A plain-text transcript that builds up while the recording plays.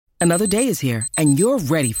Another day is here, and you're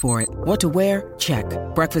ready for it. What to wear? Check.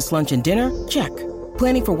 Breakfast, lunch, and dinner? Check.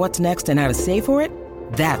 Planning for what's next and how to save for it?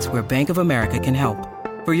 That's where Bank of America can help.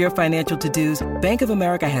 For your financial to-dos, Bank of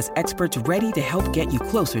America has experts ready to help get you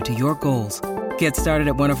closer to your goals. Get started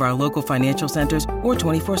at one of our local financial centers or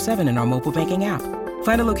 24/7 in our mobile banking app.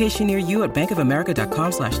 Find a location near you at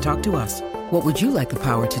bankofamerica.com/talktous. What would you like the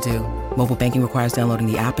power to do? Mobile banking requires downloading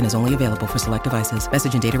the app and is only available for select devices.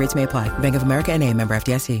 Message and data rates may apply. Bank of America N.A., member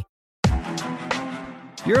FDIC.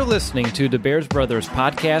 You're listening to the Bears Brothers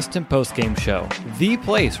podcast and postgame show, the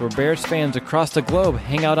place where Bears fans across the globe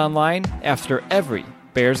hang out online after every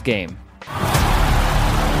Bears game.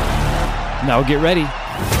 Now get ready,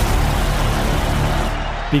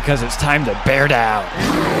 because it's time to bear down.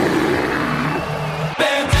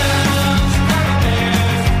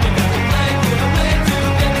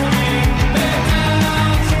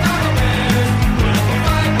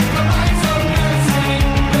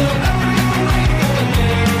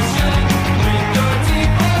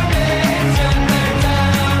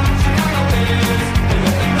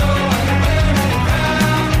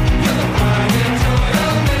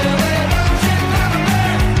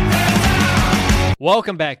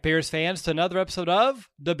 Welcome back, Bears fans, to another episode of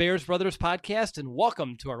the Bears Brothers podcast, and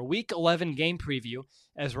welcome to our Week 11 game preview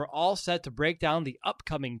as we're all set to break down the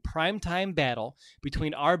upcoming primetime battle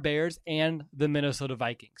between our Bears and the Minnesota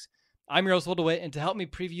Vikings. I'm your host, Will DeWitt, and to help me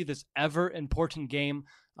preview this ever-important game,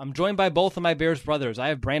 I'm joined by both of my Bears brothers. I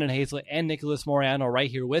have Brandon Hazlett and Nicholas Moriano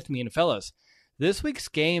right here with me, and fellas, this week's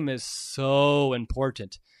game is so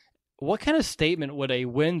important. What kind of statement would a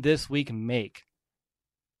win this week make?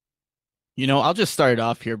 You know, I'll just start it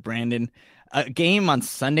off here, Brandon. A game on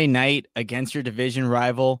Sunday night against your division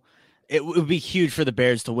rival, it would be huge for the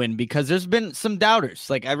Bears to win because there's been some doubters.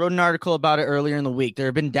 Like, I wrote an article about it earlier in the week. There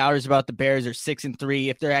have been doubters about the Bears are 6-3,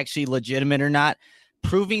 if they're actually legitimate or not.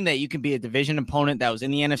 Proving that you can be a division opponent that was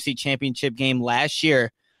in the NFC Championship game last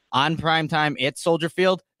year on primetime at Soldier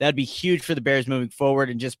Field, that'd be huge for the Bears moving forward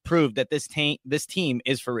and just prove that this team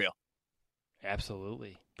is for real.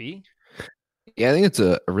 Absolutely. B? Yeah, I think it's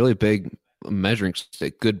a really big measuring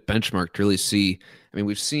stick, good benchmark to really see. I mean,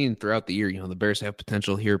 we've seen throughout the year, you know, the Bears have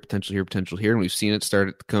potential here, and we've seen it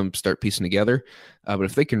start piecing together. But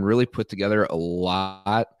if they can really put together a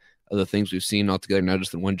lot of the things we've seen all together, not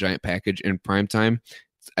just in one giant package in prime time,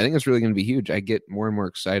 I think it's really going to be huge. I get more and more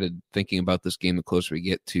excited thinking about this game the closer we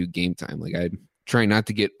get to game time. Like, I'm trying not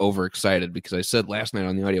to get overexcited because I said last night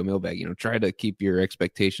on the audio mailbag, you know, try to keep your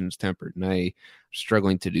expectations tempered. And I'm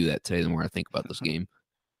struggling to do that today the more I think about this game.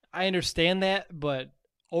 I understand that, but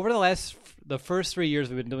over the first 3 years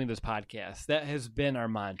we've been doing this podcast, that has been our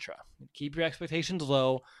mantra. Keep your expectations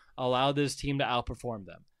low, allow this team to outperform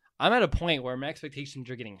them. I'm at a point where my expectations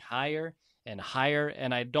are getting higher and higher,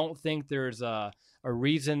 and I don't think there's a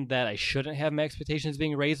reason that I shouldn't have my expectations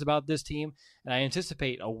being raised about this team, and I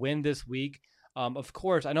anticipate a win this week. Of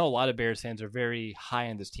course, I know a lot of Bears fans are very high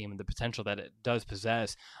on this team and the potential that it does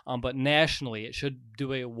possess, but nationally, it should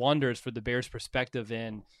do wonders for the Bears' perspective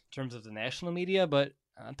in terms of the national media. But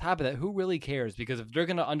on top of that, who really cares? Because if they're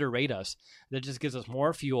going to underrate us, that just gives us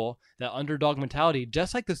more fuel, that underdog mentality,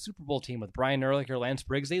 just like the Super Bowl team with Brian Urlacher, Lance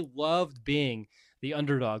Briggs. They loved being the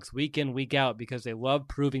underdogs week in, week out because they love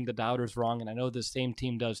proving the doubters wrong, and I know this same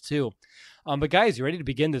team does too. But guys, you ready to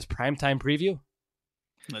begin this primetime preview?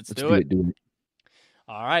 Let's do it.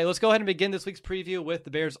 All right, let's go ahead and begin this week's preview with the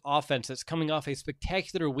Bears offense. That's coming off a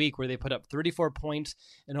spectacular week where they put up 34 points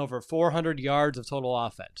and over 400 yards of total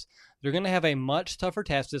offense. They're going to have a much tougher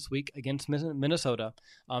task this week against Minnesota.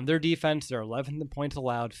 Their defense, they're 11th in points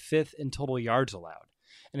allowed, 5th in total yards allowed.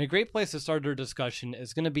 And a great place to start our discussion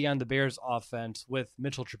is going to be on the Bears offense with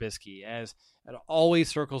Mitchell Trubisky, as it always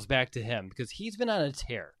circles back to him because he's been on a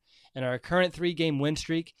tear. In our current 3-game win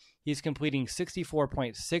streak, he's completing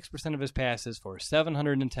 64.6% of his passes for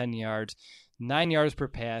 710 yards, 9 yards per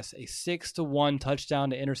pass, a 6-to-1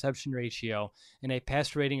 touchdown to interception ratio, and a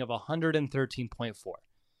pass rating of 113.4.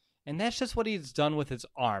 And that's just what he's done with his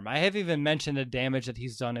arm. I haven't even mentioned the damage that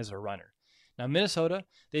he's done as a runner. Now, Minnesota,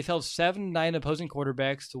 they've held 7-9 opposing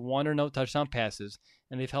quarterbacks to 1 or no touchdown passes,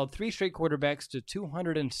 and they've held 3 straight quarterbacks to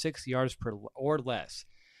 206 yards per or less.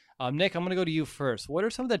 Nick, I'm going to go to you first. What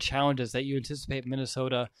are some of the challenges that you anticipate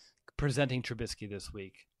Minnesota presenting Trubisky this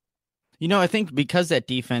week? You know, I think because that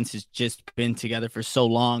defense has just been together for so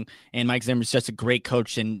long and Mike Zimmer's just a great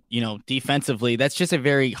coach and, you know, defensively, that's just a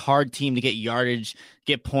very hard team to get yardage,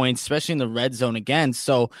 get points, especially in the red zone again.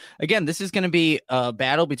 So, again, this is going to be a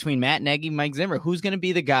battle between Matt Nagy and Mike Zimmer. Who's going to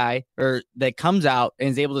be the guy that comes out and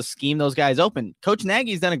is able to scheme those guys open? Coach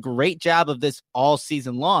Nagy's done a great job of this all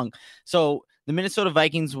season long. So, the Minnesota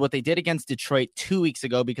Vikings, what they did against Detroit 2 weeks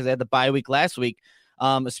ago, because they had the bye week last week,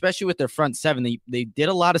 especially with their front seven, they did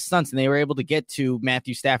a lot of stunts, and they were able to get to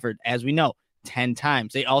Matthew Stafford, as we know, 10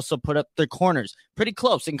 times. They also put up their corners pretty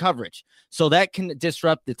close in coverage. So that can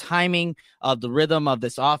disrupt the timing of the rhythm of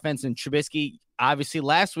this offense. And Trubisky, obviously,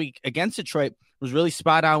 last week against Detroit was really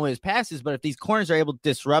spot on with his passes. But if these corners are able to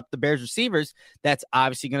disrupt the Bears receivers, that's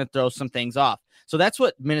obviously going to throw some things off. So that's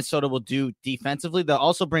what Minnesota will do defensively. They'll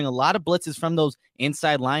also bring a lot of blitzes from those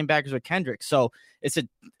inside linebackers with Kendrick. So it's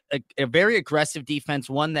a very aggressive defense,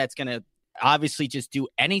 one that's going to obviously just do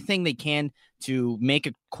anything they can to make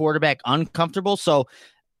a quarterback uncomfortable. So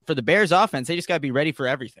for the Bears offense, they just got to be ready for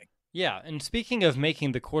everything. Yeah, and speaking of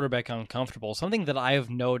making the quarterback uncomfortable, something that I have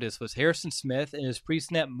noticed was Harrison Smith and his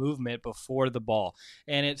pre-snap movement before the ball.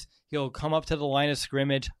 And he'll come up to the line of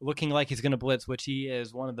scrimmage looking like he's going to blitz, which he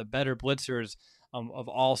is one of the better blitzers of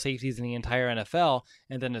all safeties in the entire NFL.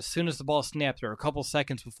 And then as soon as the ball snaps, or a couple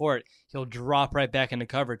seconds before it, he'll drop right back into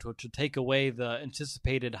coverage, which will take away the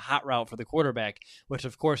anticipated hot route for the quarterback, which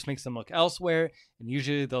of course makes them look elsewhere. And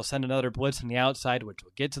usually they'll send another blitz on the outside, which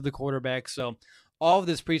will get to the quarterback. So all of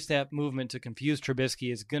this pre-snap movement to confuse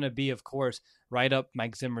Trubisky is going to be, of course, right up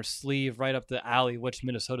Mike Zimmer's sleeve, right up the alley, which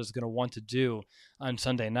Minnesota is going to want to do on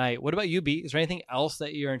Sunday night. What about you, B? Is there anything else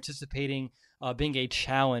that you're anticipating being a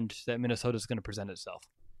challenge that Minnesota is going to present itself?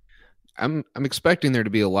 I'm expecting there to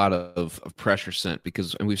be a lot of pressure sent,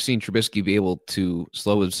 because and we've seen Trubisky be able to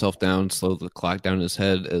slow himself down, slow the clock down in his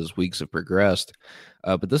head as weeks have progressed.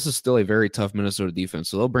 But this is still a very tough Minnesota defense.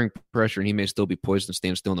 So they'll bring pressure, and he may still be poised and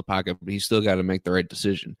stand still in the pocket, but he's still got to make the right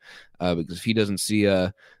decision. Because if he doesn't see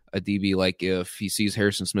a DB, like if he sees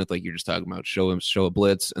Harrison Smith, like you're just talking about, show a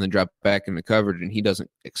blitz and then drop back into coverage, and he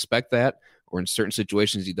doesn't expect that, or in certain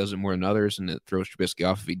situations he does it more than others, and it throws Trubisky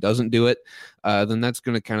off if he doesn't do it, then that's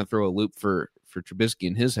going to kind of throw a loop for Trubisky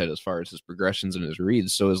in his head as far as his progressions and his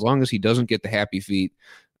reads. So as long as he doesn't get the happy feet,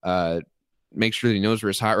 make sure that he knows where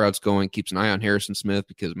his hot route's going, keeps an eye on Harrison Smith,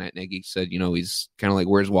 because Matt Nagy said, he's kind of like,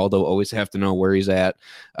 where's Waldo? Always have to know where he's at.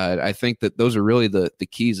 I think that those are really the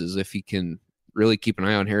keys, is if he can really keep an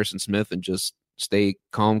eye on Harrison Smith and just stay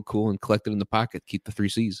calm, cool, and collected in the pocket, keep the 3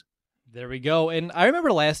 C's. There we go. And I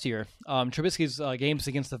remember last year, Trubisky's games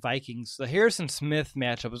against the Vikings, the Harrison Smith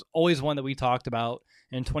matchup was always one that we talked about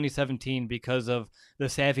in 2017 because of the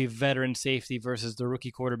savvy veteran safety versus the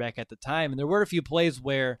rookie quarterback at the time. And there were a few plays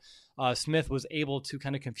where Smith was able to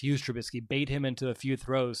kind of confuse Trubisky, bait him into a few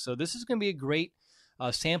throws. So this is going to be a great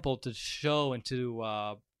sample to show and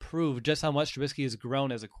to prove just how much Trubisky has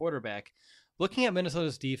grown as a quarterback. Looking at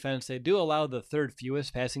Minnesota's defense, they do allow the third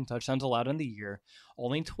fewest passing touchdowns allowed in the year,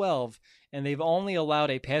 only 12, and they've only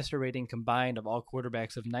allowed a passer rating combined of all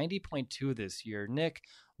quarterbacks of 90.2 this year. Nick,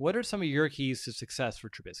 what are some of your keys to success for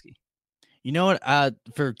Trubisky? You know what?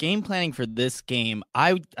 For game planning for this game,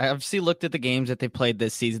 I obviously looked at the games that they played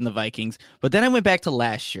this season, the Vikings, but then I went back to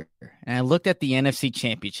last year, and I looked at the NFC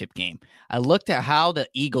Championship game. I looked at how the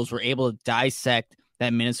Eagles were able to dissect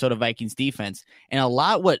that Minnesota Vikings defense. And a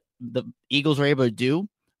lot what the Eagles were able to do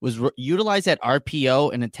was utilize that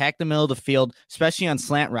RPO and attack the middle of the field, especially on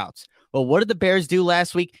slant routes. Well, what did the Bears do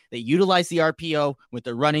last week? They utilized the RPO with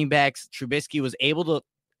the running backs. Trubisky was able to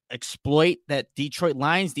exploit that Detroit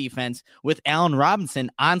Lions defense with Allen Robinson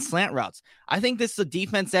on slant routes. I think this is a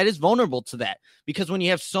defense that is vulnerable to that, because when you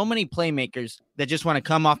have so many playmakers that just want to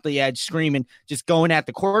come off the edge screaming, just going at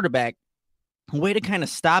the quarterback, a way to kind of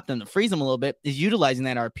stop them, to freeze them a little bit, is utilizing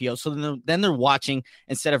that RPO. So then they're watching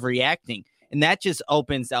instead of reacting. And that just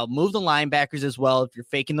opens out, move the linebackers as well. If you're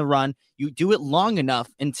faking the run, you do it long enough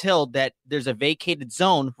until that there's a vacated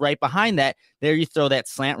zone right behind that. There you throw that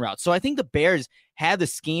slant route. So I think the Bears have the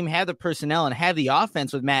scheme, have the personnel, and have the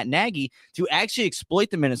offense with Matt Nagy to actually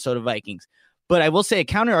exploit the Minnesota Vikings. But I will say a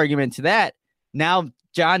counter argument to that. Now,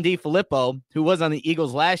 John DeFilippo, who was on the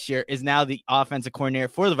Eagles last year, is now the offensive coordinator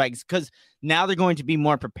for the Vikings, because now they're going to be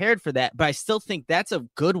more prepared for that. But I still think that's a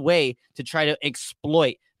good way to try to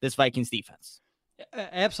exploit this Vikings defense.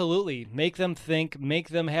 Absolutely. Make them think, make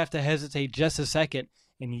them have to hesitate just a second.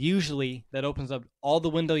 And usually that opens up all the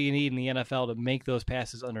window you need in the NFL to make those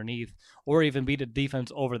passes underneath or even beat a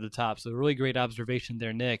defense over the top. So really great observation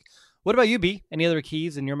there, Nick. What about you, B? Any other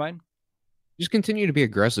keys in your mind? Just continue to be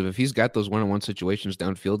aggressive. If he's got those one-on-one situations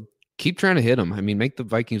downfield, keep trying to hit him. I mean, make the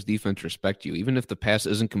Vikings defense respect you. Even if the pass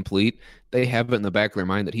isn't complete, they have it in the back of their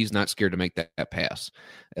mind that he's not scared to make that pass.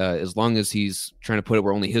 As long as he's trying to put it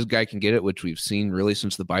where only his guy can get it, which we've seen really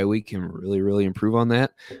since the bye week, him really, really improve on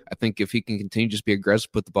that. I think if he can continue to just be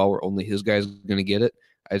aggressive, put the ball where only his guy's going to get it,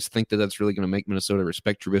 I just think that that's really going to make Minnesota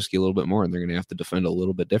respect Trubisky a little bit more, and they're going to have to defend a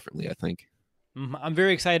little bit differently, I think. I'm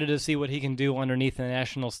very excited to see what he can do underneath the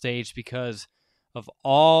national stage, because of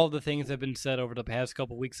all the things that have been said over the past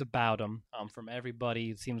couple weeks about him, from everybody,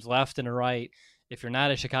 it seems left and right. If you're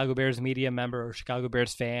not a Chicago Bears media member or Chicago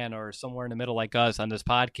Bears fan or somewhere in the middle like us on this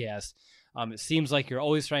podcast, it seems like you're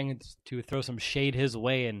always trying to throw some shade his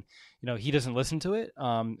way, and he doesn't listen to it.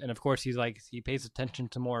 And of course, he pays attention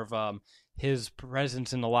to more of his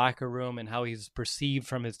presence in the locker room and how he's perceived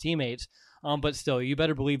from his teammates. But still, you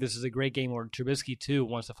better believe this is a great game where Trubisky, too,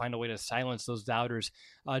 wants to find a way to silence those doubters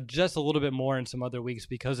just a little bit more in some other weeks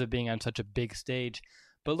because of being on such a big stage.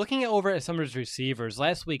 But looking over at some of his receivers,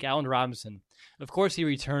 last week, Allen Robinson, of course, he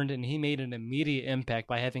returned and he made an immediate impact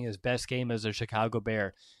by having his best game as a Chicago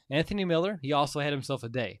Bear. Anthony Miller, he also had himself a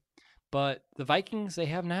day. But the Vikings, they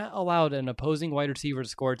have not allowed an opposing wide receiver to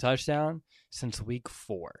score a touchdown since week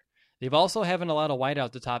 4. They've also haven't allowed a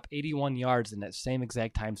wideout to top 81 yards in that same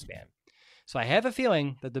exact time span. So I have a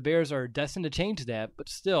feeling that the Bears are destined to change that, but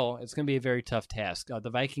still, it's going to be a very tough task. The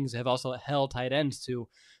Vikings have also held tight ends to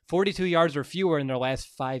 42 yards or fewer in their last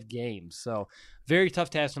 5 games. So very tough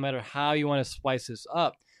task no matter how you want to splice this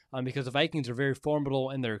up, because the Vikings are very formidable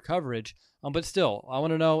in their coverage. But still, I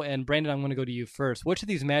want to know, and Brandon, I'm going to go to you first. Which of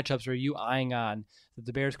these matchups are you eyeing on that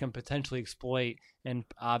the Bears can potentially exploit and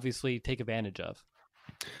obviously take advantage of?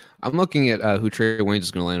 I'm looking at who Trey Waynes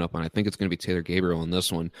is going to line up on. I think it's going to be Taylor Gabriel in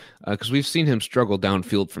this one because we've seen him struggle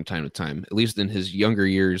downfield from time to time. At least in his younger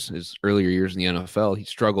years, his earlier years in the NFL, he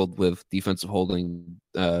struggled with defensive holding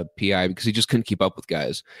PI because he just couldn't keep up with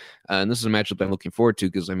guys. And this is a matchup I'm looking forward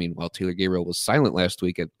to because, while Taylor Gabriel was silent last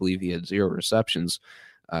week, I believe he had 0 receptions.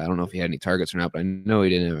 I don't know if he had any targets or not, but I know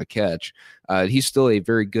he didn't have a catch. He's still a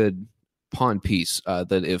very good pawn piece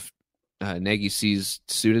that if Nagy sees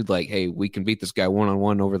suited, like, hey, we can beat this guy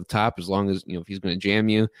one-on-one over the top as long as, if he's going to jam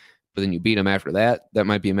you, but then you beat him after that, that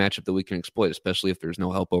might be a matchup that we can exploit, especially if there's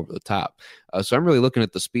no help over the top. So I'm really looking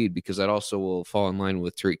at the speed because that also will fall in line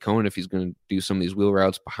with Tariq Cohen if he's going to do some of these wheel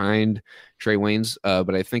routes behind Trey Waynes.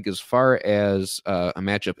 But I think as far as a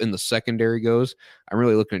matchup in the secondary goes, I'm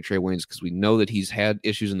really looking at Trey Waynes because we know that he's had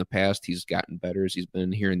issues in the past. He's gotten better as he's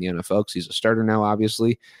been here in the NFL because he's a starter now,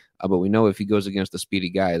 obviously. But we know if he goes against a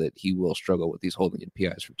speedy guy that he will struggle with these holding and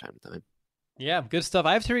PIs from time to time. Yeah, good stuff.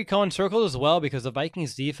 I have Tariq Cohen circled as well because the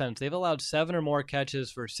Vikings defense, they've allowed 7 or more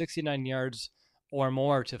catches for 69 yards or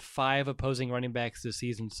more to 5 opposing running backs this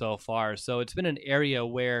season so far. So it's been an area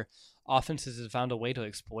where offenses have found a way to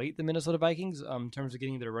exploit the Minnesota Vikings in terms of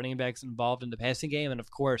getting their running backs involved in the passing game. And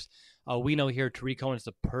of course, we know here Tariq Cohen is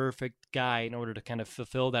the perfect guy in order to kind of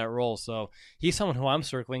fulfill that role. So he's someone who I'm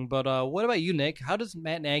circling. But what about you, Nick? How does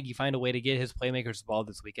Matt Nagy find a way to get his playmakers involved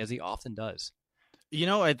this week, as he often does?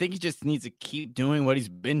 I think he just needs to keep doing what he's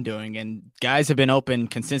been doing, and guys have been open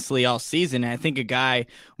consistently all season. And I think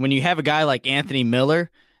when you have a guy like Anthony Miller,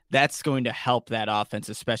 that's going to help that offense,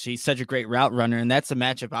 especially. He's such a great route runner, and that's a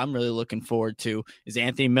matchup I'm really looking forward to is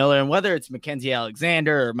Anthony Miller. And whether it's Mackenzie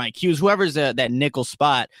Alexander or Mike Hughes, whoever's that nickel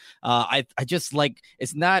spot, I just like,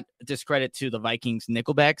 it's not a discredit to the Vikings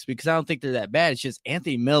nickelbacks because I don't think they're that bad. It's just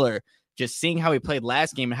Anthony Miller, just seeing how he played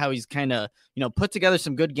last game and how he's kind of, put together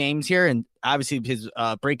some good games here. And obviously his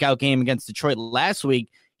breakout game against Detroit last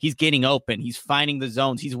week, he's getting open. He's finding the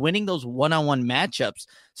zones. He's winning those one-on-one matchups.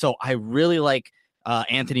 So I really like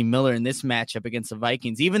Anthony Miller in this matchup against the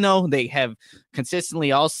Vikings, even though they have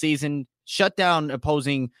consistently all season shut down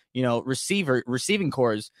opposing, receiving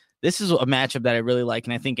cores. This is a matchup that I really like,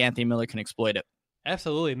 and I think Anthony Miller can exploit it.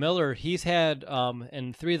 Absolutely. Miller, he's had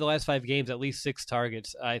in 3 of the last 5 games at least 6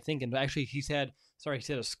 targets, I think. And actually, he's had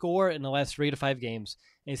a score in the last 3 to 5 games.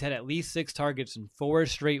 And he's had at least 6 targets in 4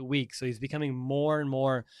 straight weeks. So he's becoming more and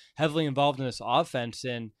more heavily involved in this offense.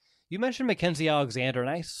 And you mentioned Mackenzie Alexander,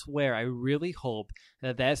 and I swear I really hope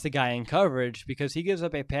that that's the guy in coverage because he gives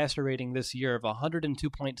up a passer rating this year of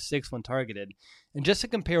 102.6 when targeted. And just to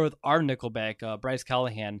compare with our nickelback, Bryce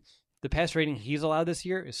Callahan, the pass rating he's allowed this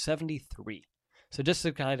year is 73. So just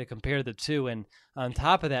to kind of compare the two, and on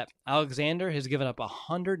top of that, Alexander has given up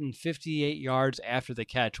 158 yards after the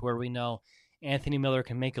catch, where we know Anthony Miller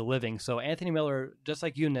can make a living. So Anthony Miller, just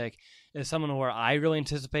like you, Nick, is someone where I really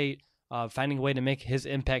anticipate finding a way to make his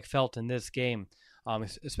impact felt in this game,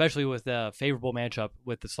 especially with a favorable matchup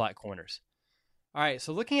with the slot corners. All right,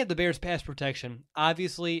 so looking at the Bears' pass protection,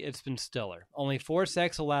 obviously it's been stellar. Only 4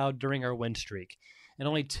 sacks allowed during our win streak, and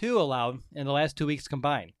only 2 allowed in the last 2 weeks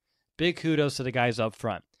combined. Big kudos to the guys up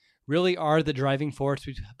front. Really are the driving force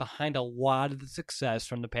behind a lot of the success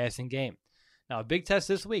from the passing game. Now, a big test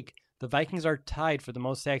this week. The Vikings are tied for the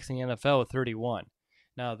most sacks in the NFL with 31.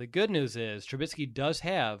 Now, the good news is Trubisky does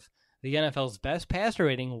have the NFL's best passer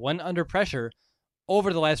rating when under pressure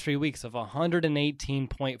over the last 3 weeks of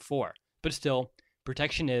 118.4. But still,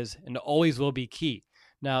 protection is and always will be key.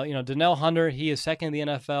 Now, Danielle Hunter, he is second in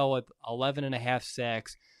the NFL with 11.5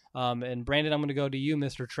 sacks. And Brandon, I'm going to go to you,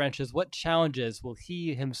 Mr. Trenches. What challenges will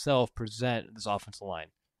he himself present this offensive line?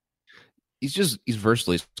 He's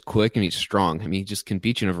versatile. He's quick and he's strong. I mean, he just can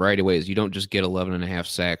beat you in a variety of ways. You don't just get 11.5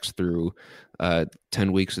 sacks through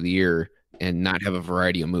 10 weeks of the year and not have a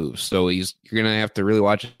variety of moves. So you're going to have to really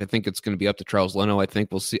watch. I think it's going to be up to Charles Leno. I think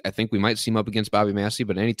we might see him up against Bobby Massey,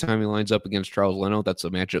 but anytime he lines up against Charles Leno, that's a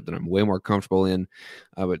matchup that I'm way more comfortable in.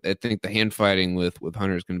 But I think the hand fighting with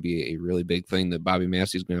Hunter is going to be a really big thing that Bobby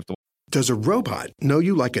Massey is going to have to. Does a robot know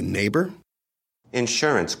you like a neighbor?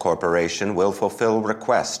 Insurance Corporation will fulfill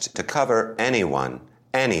requests to cover anyone,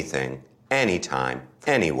 anything, anytime,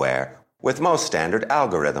 anywhere, with most standard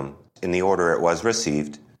algorithm in the order it was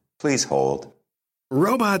received. Please hold.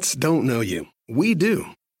 Robots don't know you. We do.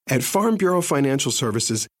 At Farm Bureau Financial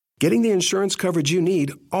Services, getting the insurance coverage you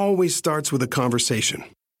need always starts with a conversation.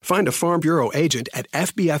 Find a Farm Bureau agent at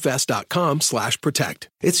fbfs.com/protect.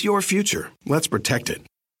 It's your future. Let's protect it.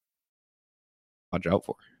 Watch out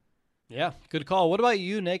for. Yeah, good call. What about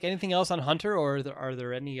you, Nick? Anything else on Hunter, or are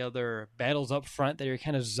there any other battles up front that you're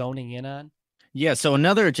kind of zoning in on? Yeah, so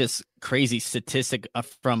another just crazy statistic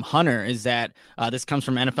from Hunter is that this comes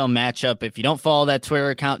from NFL Matchup. If you don't follow that Twitter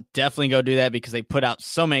account, definitely go do that because they put out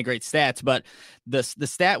so many great stats. But the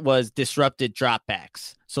stat was disrupted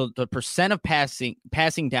dropbacks. So the percent of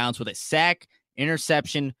passing downs with a sack,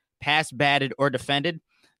 interception, pass batted, or defended,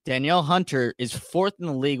 Danielle Hunter is fourth in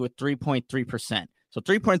the league with 3.3%. So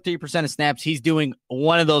 3.3% of snaps, he's doing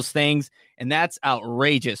one of those things, and that's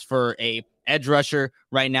outrageous for a edge rusher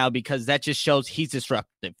right now because that just shows he's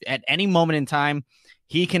disruptive. At any moment in time,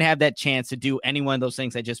 he can have that chance to do any one of those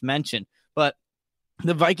things I just mentioned. But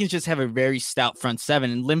the Vikings just have a very stout front seven,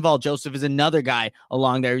 and Linval Joseph is another guy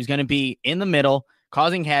along there who's going to be in the middle,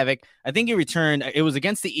 causing havoc. I think he returned. It was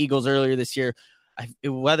against the Eagles earlier this year,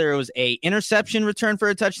 whether it was a interception return for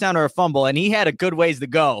a touchdown or a fumble, and he had a good ways to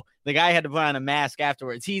go. The guy had to put on a mask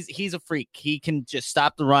afterwards. He's a freak. He can just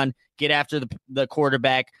stop the run, get after the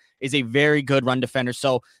quarterback, is a very good run defender.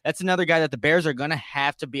 So that's another guy that the Bears are going to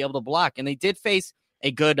have to be able to block. And they did face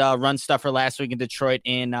a good run stuffer last week in Detroit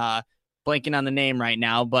in blanking on the name right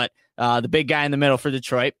now, but the big guy in the middle for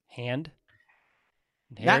Detroit.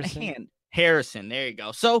 Harrison? Harrison. There you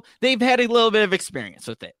go. So they've had a little bit of experience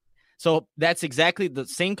with it. So that's exactly the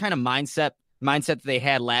same kind of mindset that they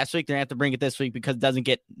had last week. They're going to have to bring it this week because it doesn't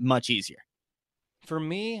get much easier. For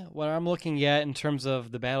me, what I'm looking at in terms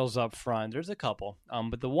of the battles up front, there's a couple.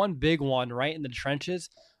 But the one big one right in the trenches,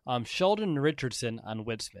 Sheldon Richardson on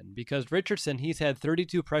Witzman. Because Richardson, he's had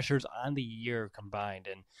 32 pressures on the year combined.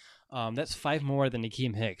 And that's 5 more than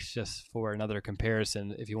Nakeem Hicks, just for another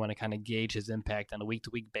comparison, if you want to kind of gauge his impact on a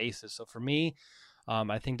week-to-week basis. So for me,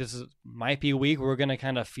 I think this might be a week where we're going to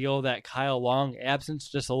kind of feel that Kyle Long absence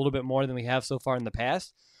just a little bit more than we have so far in the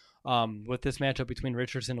past with this matchup between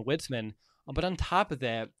Richardson and Witzman. But on top of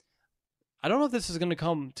that, I don't know if this is going to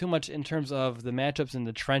come too much in terms of the matchups in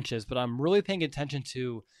the trenches, but I'm really paying attention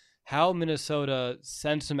to how Minnesota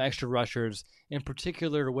sends some extra rushers, in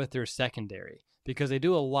particular with their secondary, because they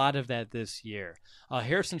do a lot of that this year.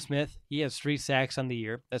 Harrison Smith, he has 3 sacks on the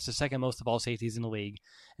year. That's the second most of all safeties in the league.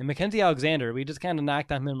 And Mackenzie Alexander, we just kind of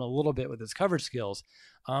knocked on him a little bit with his coverage skills,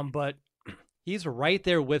 but he's right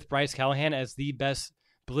there with Bryce Callahan as the best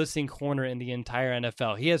blitzing corner in the entire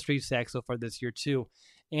NFL. He has 3 sacks so far this year too,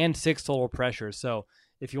 and 6 total pressures. So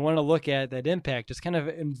if you want to look at that impact, just kind of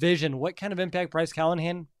envision what kind of impact Bryce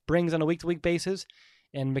Callahan brings on a week-to-week basis,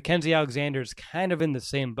 and Mackenzie Alexander's kind of in the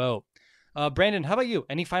same boat. Brandon, how about you?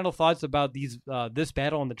 Any final thoughts about this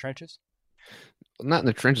battle in the trenches? Not in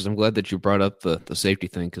the trenches. I'm glad that you brought up the safety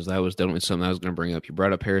thing because that was definitely something I was going to bring up. You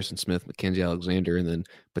brought up Harrison Smith, Mackenzie Alexander, and then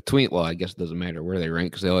I guess it doesn't matter where they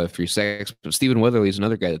rank because they all have 3 sacks. But Stephen Weatherly is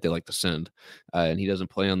another guy that they like to send, and he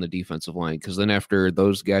doesn't play on the defensive line because then after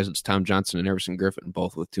those guys, it's Tom Johnson and Everson Griffin,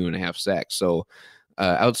 both with 2.5 sacks. So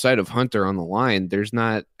outside of Hunter on the line,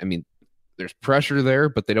 there's pressure there,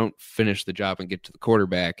 but they don't finish the job and get to the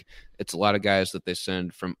quarterback. It's a lot of guys that they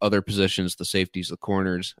send from other positions, the safeties, the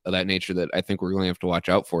corners of that nature that I think we're going to have to watch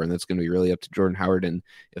out for. And that's going to be really up to Jordan Howard. And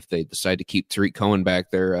if they decide to keep Tariq Cohen back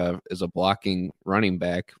there as a blocking running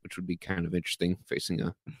back, which would be kind of interesting facing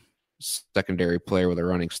a secondary player with a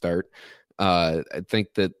running start. I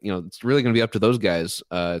think that, it's really going to be up to those guys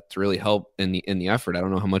to really help in the effort. I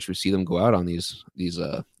don't know how much we see them go out on these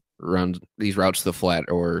routes to the flat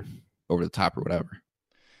or over the top or whatever.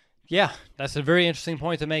 Yeah, that's a very interesting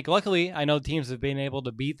point to make. Luckily, I know teams have been able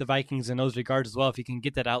to beat the Vikings in those regards as well. If you can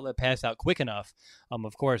get that outlet pass out quick enough,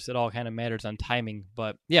 of course, it all kind of matters on timing.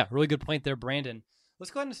 But yeah, really good point there, Brandon. Let's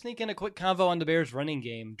go ahead and sneak in a quick convo on the Bears running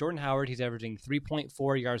game. Jordan Howard, he's averaging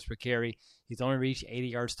 3.4 yards per carry. He's only reached 80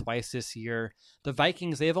 yards twice this year. The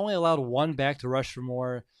Vikings, they have only allowed one back to rush for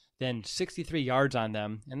more than 63 yards on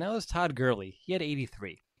them, and that was Todd Gurley. He had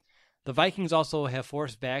 83. The Vikings also have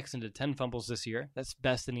forced backs into 10 fumbles this year. That's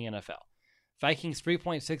best in the NFL. Vikings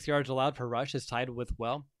 3.6 yards allowed per rush is tied with,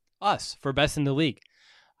 well, us for best in the league.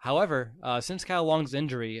 However, since Kyle Long's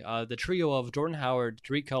injury, the trio of Jordan Howard,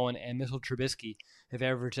 Tariq Cohen, and Mitchell Trubisky have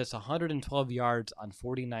averaged just 112 yards on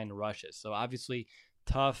 49 rushes. So obviously,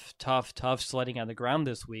 tough sledding on the ground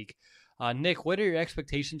this week. Nick, what are your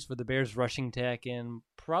expectations for the Bears' rushing attack, and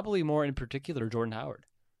probably more in particular, Jordan Howard?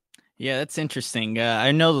 Yeah, that's interesting.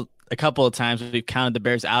 I know a couple of times we've counted the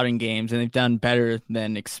Bears out in games, and they've done better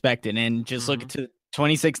than expected. And just look to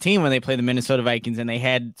 2016 when they played the Minnesota Vikings, and they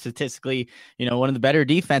had statistically, one of the better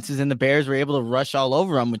defenses, and the Bears were able to rush all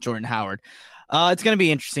over them with Jordan Howard. It's going to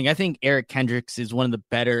be interesting. I think Eric Kendricks is one of the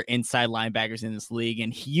better inside linebackers in this league,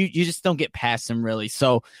 and you just don't get past him, really.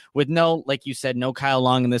 So with like you said, no Kyle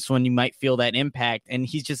Long in this one, you might feel that impact, and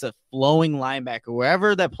he's just a flowing linebacker.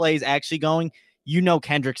 Wherever that play is actually going,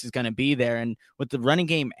 Kendricks is going to be there. And with the running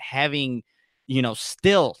game having,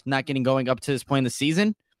 still not getting going up to this point in the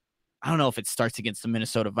season, I don't know if it starts against the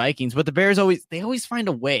Minnesota Vikings, but the Bears always find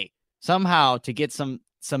a way somehow to get some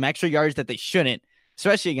extra yards that they shouldn't,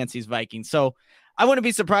 especially against these Vikings. So I wouldn't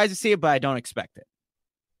be surprised to see it, but I don't expect it.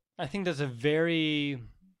 I think that's a very,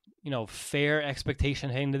 fair expectation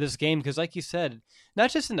heading into this game because, like you said, not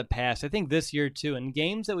just in the past, I think this year too, in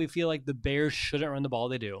games that we feel like the Bears shouldn't run the ball,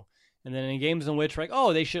 they do. And then in games in which,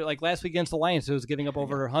 they should, like last week against the Lions, it was giving up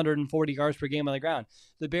over 140 yards per game on the ground.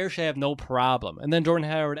 The Bears should have no problem. And then Jordan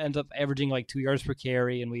Howard ends up averaging 2 yards per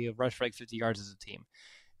carry, and we have rushed for 50 yards as a team.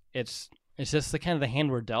 It's just the kind of the hand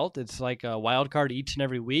we're dealt. It's like a wild card each and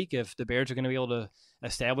every week if the Bears are going to be able to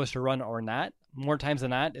establish a run or not. More times than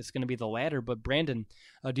not, it's going to be the latter. But Brandon,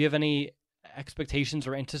 do you have any expectations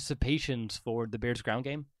or anticipations for the Bears ground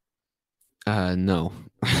game? No.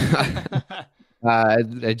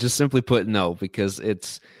 I just simply put no, because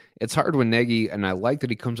it's hard when Nagy, and I like that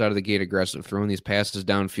he comes out of the gate aggressive, throwing these passes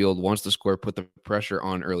downfield, wants to score, put the pressure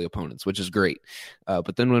on early opponents, which is great.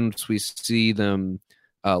 But then once we see them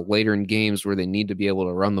later in games where they need to be able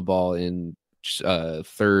to run the ball in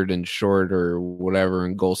third and short or whatever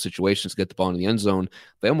in goal situations, get the ball in the end zone,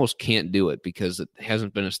 they almost can't do it because it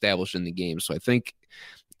hasn't been established in the game. So I think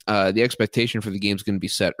the expectation for the game is going to be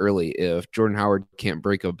set early. If Jordan Howard can't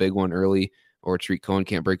break a big one early, or Tariq Cohen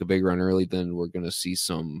can't break a big run early, then we're going to see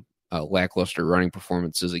some lackluster running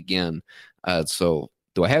performances again. So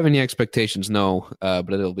do I have any expectations? No,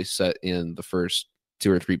 but it'll be set in the first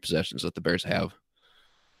 2 or 3 possessions that the Bears have.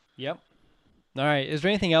 Yep. All right. Is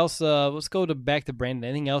there anything else? Let's go back to Brandon.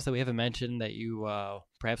 Anything else that we haven't mentioned that you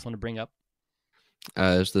perhaps want to bring up?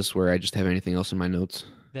 Is this where I just have anything else in my notes?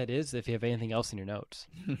 That is, if you have anything else in your notes.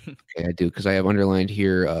 Okay, I do, because I have underlined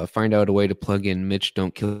here, find out a way to plug in Mitch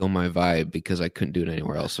Don't Kill My Vibe, because I couldn't do it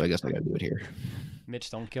anywhere else, so I guess I got to do it here. Mitch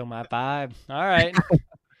Don't Kill My Vibe. All right.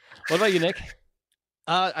 What about you, Nick?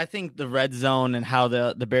 I think the red zone and how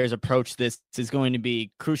the Bears approach this is going to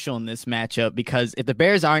be crucial in this matchup, because if the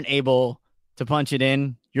Bears aren't able to punch it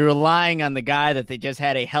in, you're relying on the guy that they just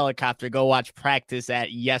had a helicopter go watch practice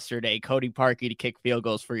at yesterday, Cody Parkey, to kick field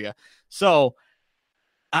goals for you. So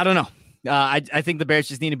I don't know. I think the Bears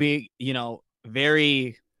just need to be,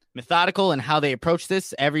 very methodical in how they approach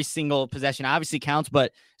this. Every single possession obviously counts,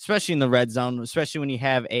 but especially in the red zone, especially when you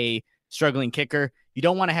have a struggling kicker, you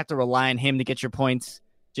don't want to have to rely on him to get your points,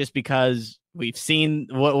 just because we've seen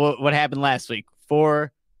what happened last week.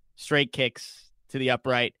 4 straight kicks to the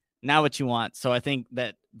upright. Not what you want. So I think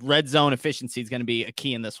that red zone efficiency is going to be a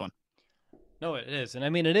key in this one. No, it is. And I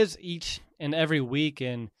mean, it is each and every week.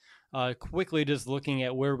 And quickly just looking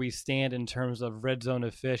at where we stand in terms of red zone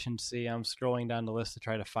efficiency, I'm scrolling down the list to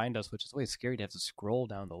try to find us, which is always scary to have to scroll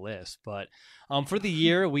down the list. But for the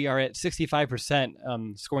year, we are at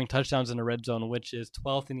 65% scoring touchdowns in the red zone, which is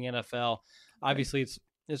 12th in the NFL. Obviously,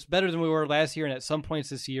 it's better than we were last year, and at some points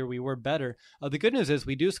this year, we were better. The good news is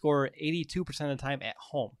we do score 82% of the time at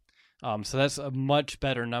home. So that's a much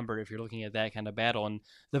better number if you're looking at that kind of battle. And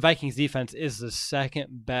the Vikings defense is the second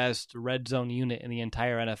best red zone unit in the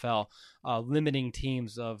entire NFL, limiting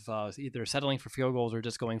teams of either settling for field goals or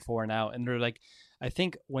just going 4 and out. And they're I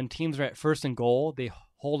think when teams are at 1st and goal, they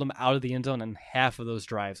hold them out of the end zone in half of those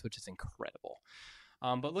drives, which is incredible.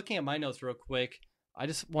 But looking at my notes real quick, I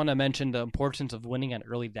just want to mention the importance of winning on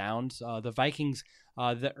early downs. The Vikings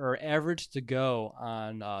that are average to go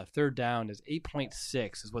on 3rd down is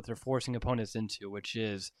 8.6 is what they're forcing opponents into, which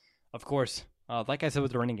is, of course, like I said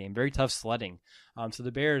with the running game, very tough sledding. So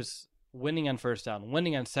the Bears, winning on first down,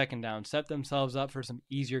 winning on second down, set themselves up for some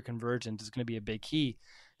easier conversions is going to be a big key.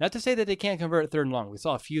 Not to say that they can't convert third and long. We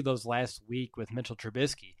saw a few of those last week with Mitchell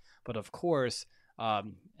Trubisky. But of course,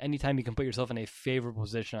 anytime you can put yourself in a favorable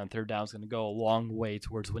position on third down is going to go a long way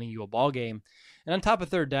towards winning you a ball game. And on top of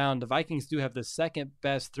third down, the Vikings do have the second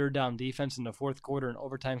best third down defense in the fourth quarter and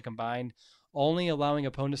overtime combined, only allowing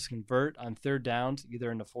opponents to convert on third downs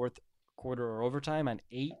either in the fourth quarter or overtime on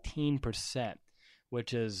 18%,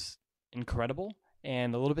 which is incredible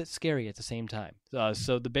and a little bit scary at the same time.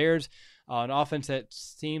 So the Bears, an offense that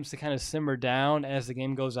seems to kind of simmer down as the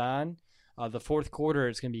game goes on. The fourth quarter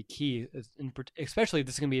is going to be key, especially if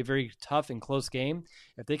this is going to be a very tough and close game.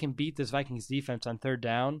 If they can beat this Vikings defense on third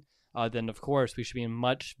down, then of course we should be in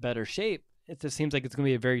much better shape. It just seems like it's going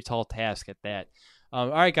to be a very tall task at that. All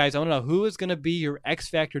right, guys, I want to know who is going to be your X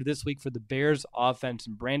factor this week for the Bears offense.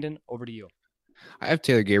 And Brandon, over to you. I have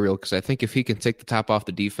Taylor Gabriel because I think if he can take the top off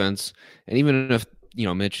the defense, and even if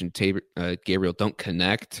Mitch and Gabriel don't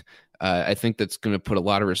connect, I think that's going to put a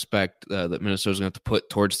lot of respect that Minnesota's going to have to put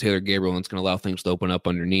towards Taylor Gabriel, and it's going to allow things to open up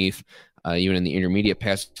underneath. Even in the intermediate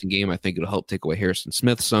passing game, I think it'll help take away Harrison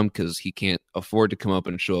Smith some because he can't afford to come up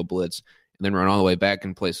and show a blitz and then run all the way back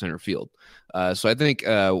and play center field. So I think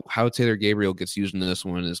how Taylor Gabriel gets used in this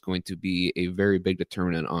one is going to be a very big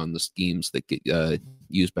determinant on the schemes that get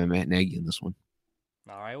used by Matt Nagy in this one.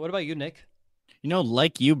 All right, what about you, Nick?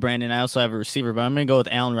 Like you, Brandon, I also have a receiver, but I'm going to go with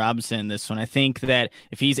Allen Robinson in this one. I think that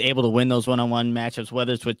if he's able to win those one-on-one matchups,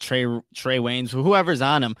 whether it's with Trey Waynes, whoever's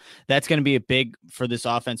on him, that's going to be a big for this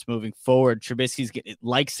offense moving forward. Trubisky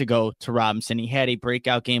likes to go to Robinson. He had a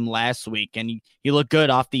breakout game last week, and he looked good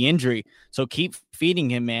off the injury. So keep feeding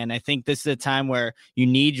him, man. I think this is a time where you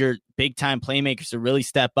need your big-time playmakers to really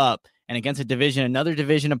step up. And against another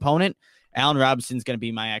division opponent, Allen Robinson's going to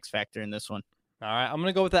be my X factor in this one. All right, I'm going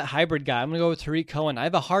to go with that hybrid guy. I'm going to go with Tariq Cohen. I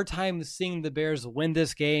have a hard time seeing the Bears win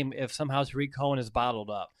this game if somehow Tariq Cohen is bottled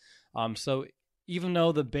up. So even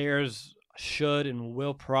though the Bears should and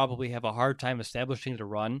will probably have a hard time establishing the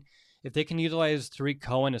run, if they can utilize Tariq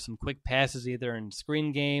Cohen as some quick passes either in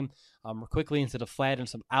screen game or quickly into the flat and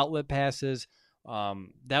some outlet passes,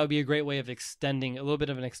 that would be a great way of extending a little bit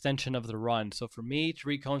of an extension of the run. So for me,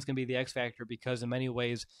 Tariq Cohen's going to be the X factor because in many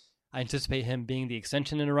ways I anticipate him being the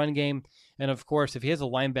extension in a run game. And of course, if he has a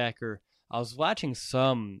linebacker, I was watching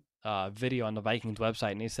some video on the Vikings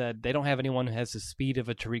website, and they said they don't have anyone who has the speed of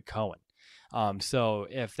a Tariq Cohen. So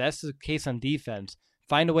if that's the case on defense,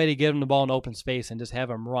 find a way to get him the ball in open space and just have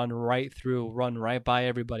him run right through, run right by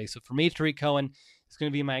everybody. So for me, Tariq Cohen is going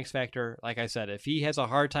to be my X factor. Like I said, if he has a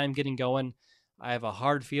hard time getting going, I have a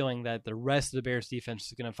hard feeling that the rest of the Bears defense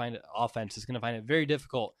is going to find it very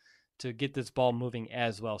difficult to get this ball moving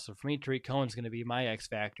as well. So for me, Tariq Cohen's going to be my X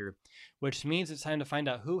factor, which means it's time to find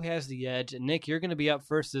out who has the edge. And Nick, you're going to be up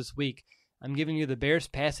first this week. I'm giving you the Bears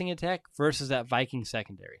passing attack versus that Viking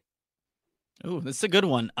secondary. Oh, that's a good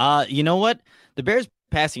one. You know what? The Bears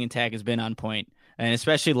passing attack has been on point, and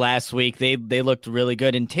especially last week, they looked really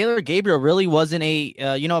good. And Taylor Gabriel really wasn't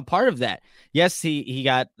a part of that. Yes, he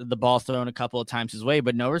got the ball thrown a couple of times his way,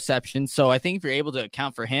 but no reception. So I think if you're able to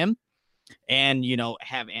account for him, and,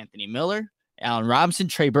 have Anthony Miller, Allen Robinson,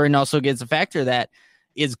 Trey Burton also gets a factor that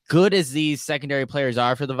as good as these secondary players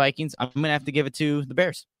are for the Vikings, I'm going to have to give it to the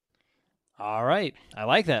Bears. All right. I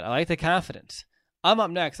like that. I like the confidence. I'm up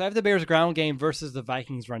next. I have the Bears ground game versus the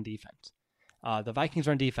Vikings run defense. The Vikings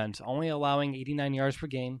run defense only allowing 89 yards per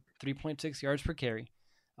game, 3.6 yards per carry.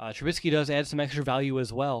 Trubisky does add some extra value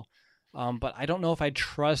as well, but I don't know if I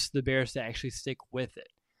trust the Bears to actually stick with it.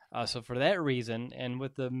 So for that reason, and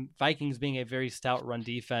with the Vikings being a very stout run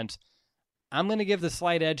defense, I'm going to give the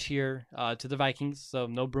slight edge here to the Vikings. So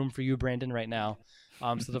no broom for you, Brandon, right now.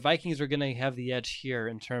 So the Vikings are going to have the edge here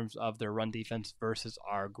in terms of their run defense versus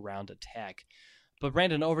our ground attack. But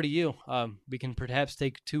Brandon, over to you. We can perhaps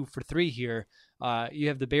take 2 for 3 here. You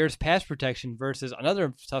have the Bears pass protection versus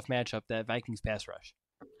another tough matchup, that Vikings pass rush.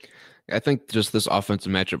 I think just this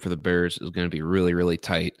offensive matchup for the Bears is going to be really, really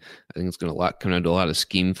tight. I think it's going to come down to a lot of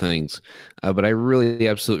scheme things. But I really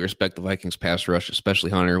absolutely respect the Vikings pass rush,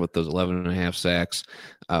 especially Hunter with those 11.5 sacks.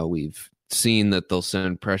 We've seen that they'll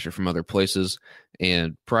send pressure from other places.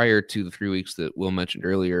 And prior to the 3 weeks that Will mentioned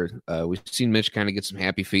earlier, we've seen Mitch kind of get some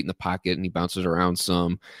happy feet in the pocket and he bounces around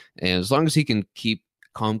some. And as long as he can keep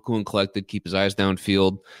calm, cool, and collected, keep his eyes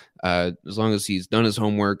downfield, as long as he's done his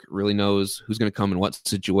homework, really knows who's going to come in what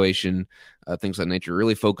situation, things of that nature,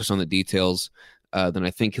 really focus on the details, then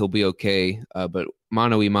I think he'll be okay. But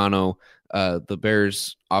mano a mano, the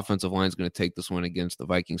Bears offensive line is going to take this one against the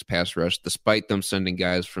Vikings pass rush, despite them sending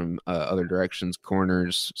guys from other directions,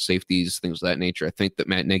 corners, safeties, things of that nature. I think that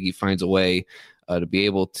Matt Nagy finds a way to be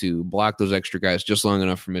able to block those extra guys just long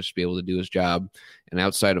enough for Mitch to be able to do his job. And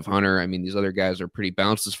outside of Hunter, I mean, these other guys are pretty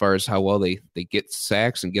balanced as far as how well they get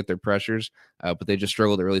sacks and get their pressures, but they just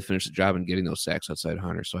struggle to really finish the job in getting those sacks outside of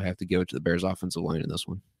Hunter. So I have to give it to the Bears offensive line in this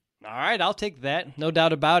one. All right, I'll take that. No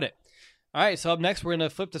doubt about it. All right, so up next, we're going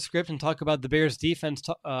to flip the script and talk about the Bears defense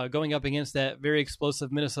going up against that very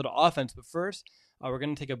explosive Minnesota offense. But first, we're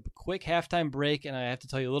going to take a quick halftime break, and I have to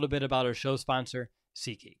tell you a little bit about our show sponsor,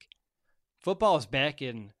 SeatGeek. Football is back,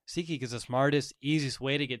 and SeatGeek is the smartest, easiest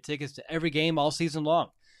way to get tickets to every game all season long.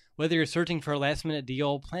 Whether you're searching for a last-minute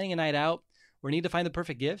deal, planning a night out, or need to find the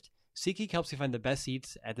perfect gift, SeatGeek helps you find the best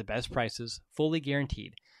seats at the best prices, fully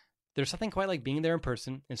guaranteed. There's something quite like being there in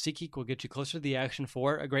person, and SeatGeek will get you closer to the action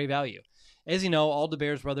for a great value. As you know, all the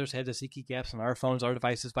Bears brothers have the SeatGeek apps on our phones, our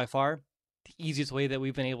devices by far. The easiest way that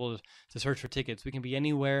we've been able to search for tickets. We can be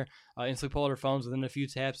anywhere, instantly pull out our phones within a few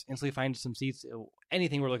taps, instantly find some seats,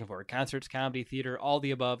 anything we're looking for. Concerts, comedy, theater, all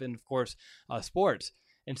the above, and of course, sports.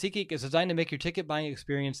 And SeatGeek is designed to make your ticket buying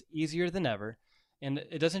experience easier than ever. And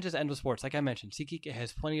it doesn't just end with sports. Like I mentioned, SeatGeek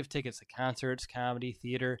has plenty of tickets to concerts, comedy,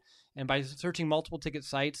 theater. And by searching multiple ticket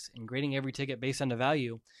sites and grading every ticket based on the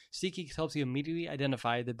value, SeatGeek helps you immediately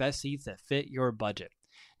identify the best seats that fit your budget.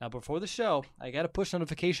 Now, before the show, I got a push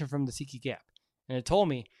notification from the SeatGeek app. And it told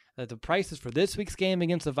me that the prices for this week's game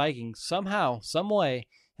against the Vikings somehow, some way,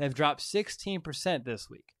 have dropped 16% this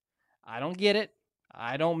week. I don't get it.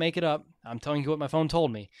 I don't make it up. I'm telling you what my phone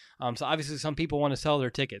told me. So obviously some people want to sell their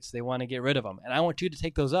tickets. They want to get rid of them. And I want you to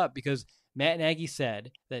take those up because Matt Nagy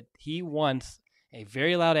said that he wants a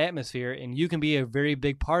very loud atmosphere, and you can be a very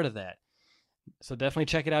big part of that. So definitely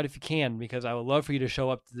check it out if you can, because I would love for you to show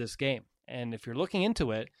up to this game. And if you're looking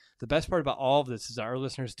into it, the best part about all of this is our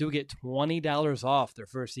listeners do get $20 off their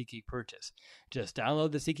first SeatGeek purchase. Just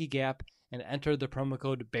download the SeatGeek app and enter the promo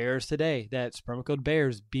code BEARS today. That's promo code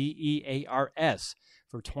BEARS, BEARS,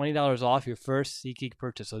 for $20 off your first SeatGeek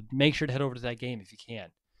purchase. So make sure to head over to that game if you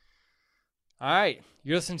can. All right,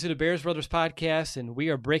 you're listening to the Bears Brothers podcast, and we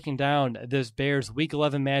are breaking down this Bears Week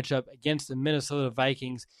 11 matchup against the Minnesota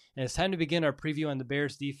Vikings. And it's time to begin our preview on the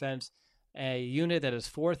Bears defense, a unit that is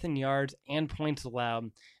fourth in yards and points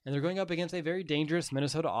allowed. And they're going up against a very dangerous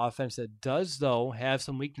Minnesota offense that does, though, have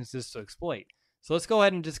some weaknesses to exploit. So let's go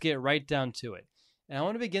ahead and just get right down to it. And I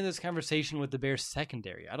want to begin this conversation with the Bears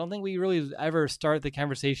secondary. I don't think we really ever start the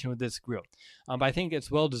conversation with this group, but I think it's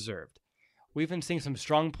well-deserved. We've been seeing some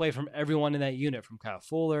strong play from everyone in that unit, from Kyle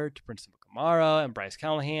Fuller to Prince Kamara and Bryce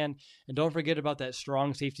Callahan. And don't forget about that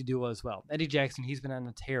strong safety duo as well. Eddie Jackson, he's been on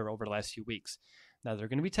a tear over the last few weeks. Now, they're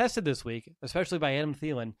going to be tested this week, especially by Adam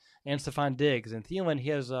Thielen and Stephon Diggs. And Thielen, he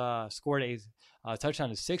has scored a touchdown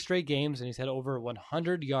in 6 straight games, and he's had over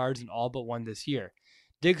 100 yards in all but one this year.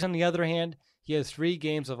 Diggs, on the other hand, he has 3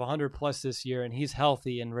 games of 100-plus this year, and he's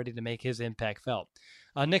healthy and ready to make his impact felt.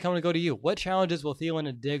 Nick, I want to go to you. What challenges will Thielen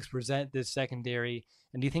and Diggs present this secondary,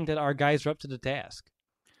 and do you think that our guys are up to the task?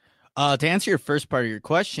 To answer your first part of your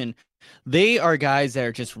question, they are guys that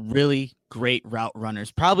are just really great route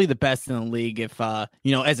runners, probably the best in the league. If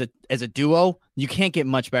as a duo, you can't get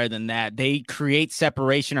much better than that. They create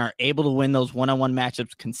separation, are able to win those one-on-one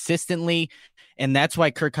matchups consistently, and that's why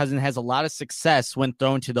Kirk Cousins has a lot of success when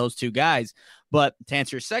thrown to those two guys. But to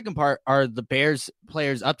answer your second part, are the Bears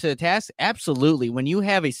players up to the task? Absolutely. When you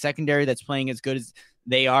have a secondary that's playing as good as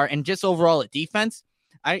they are, and just overall at defense,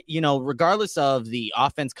 regardless of the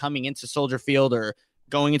offense coming into Soldier Field or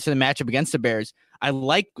going into the matchup against the Bears, I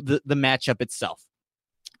like the matchup itself.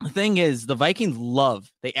 The thing is, the Vikings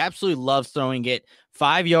they absolutely love throwing it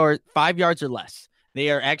 5 yards or less. They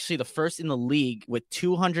are actually the first in the league with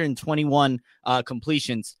 221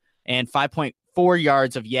 completions and 5.4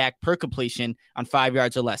 yards of yak per completion on 5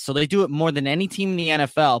 yards or less. So they do it more than any team in the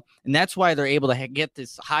NFL, and that's why they're able to get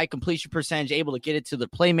this high completion percentage, able to get it to the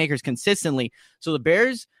playmakers consistently. So the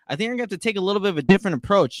Bears, I think, are going to have to take a little bit of a different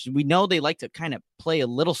approach. We know they like to kind of play a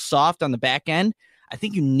little soft on the back end. I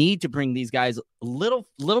think you need to bring these guys a little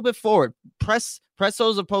bit forward. Press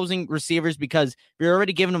those opposing receivers, because if you're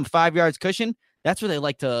already giving them 5 yards cushion, that's where they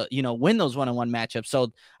like to, win those one-on-one matchups.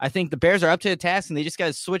 So I think the Bears are up to the task, and they just got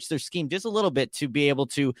to switch their scheme just a little bit to be able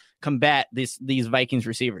to combat these Vikings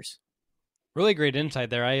receivers. Really great insight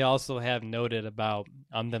there. I also have noted about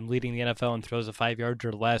them leading the NFL in throws of 5 yards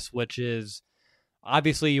or less, which is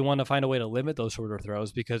obviously you want to find a way to limit those shorter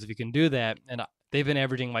throws, because if you can do that, and they've been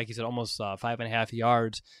averaging, like you said, almost 5.5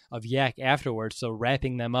 yards of yak afterwards. So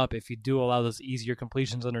wrapping them up, if you do allow those easier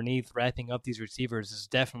completions underneath, wrapping up these receivers is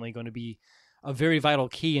definitely going to be a very vital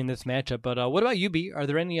key in this matchup. But what about you, B? Are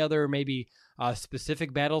there any other maybe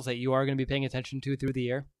specific battles that you are going to be paying attention to through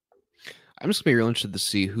the air? I'm just gonna be real interested to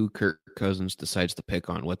see who Kirk Cousins decides to pick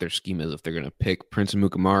on, what their scheme is, if they're gonna pick Prince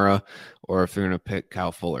Amukamara or if they're gonna pick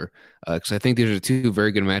Kyle Fuller. Because I think these are two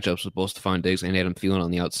very good matchups with both Stephon Diggs and Adam Thielen on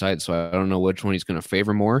the outside. So I don't know which one he's gonna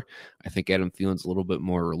favor more. I think Adam Thielen's a little bit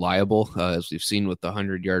more reliable, as we've seen with the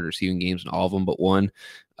 100-yard receiving games in all of them but one.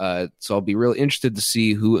 So I'll be really interested to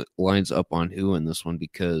see who lines up on who in this one,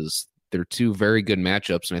 because they're two very good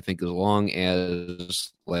matchups. And I think as long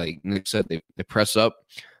as, like Nick said, they press up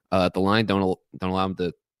at the line, don't allow them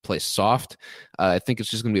to play soft. I think it's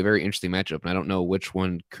just going to be a very interesting matchup, and I don't know which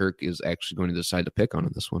one Kirk is actually going to decide to pick on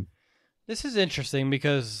in this one. This is interesting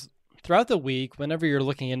because throughout the week, whenever you're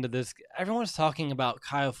looking into this, everyone's talking about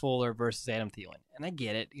Kyle Fuller versus Adam Thielen. And I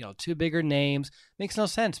get it. Two bigger names. Makes no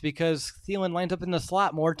sense because Thielen lines up in the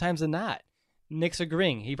slot more times than not. Nick's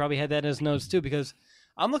agreeing. He probably had that in his notes too, because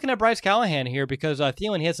I'm looking at Bryce Callahan here because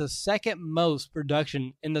Thielen has the second most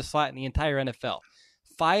production in the slot in the entire NFL.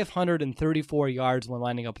 534 yards when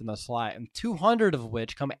lining up in the slot, and 200 of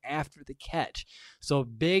which come after the catch. So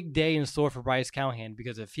big day in store for Bryce Callahan,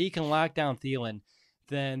 because if he can lock down Thielen,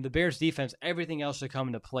 then the Bears defense, everything else should come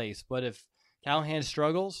into place. But if Callahan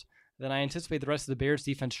struggles, then I anticipate the rest of the Bears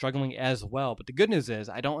defense struggling as well. But the good news is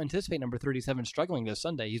I don't anticipate number 37 struggling this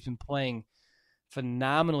Sunday. He's been playing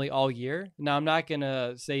phenomenally all year. Now, I'm not going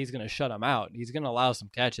to say he's going to shut him out. He's going to allow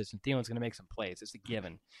some catches, and Thielen's going to make some plays. It's a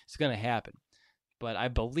given. It's going to happen. But I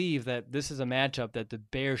believe that this is a matchup that the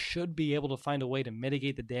Bears should be able to find a way to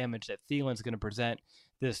mitigate the damage that Thielen's going to present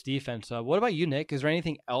this defense. What about you, Nick? Is there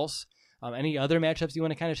anything else, any other matchups you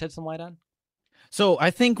want to kind of shed some light on? So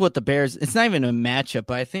I think what the Bears, it's not even a matchup,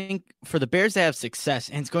 but I think for the Bears to have success,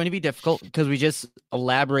 and it's going to be difficult because we just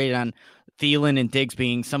elaborated on Thielen and Diggs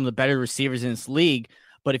being some of the better receivers in this league.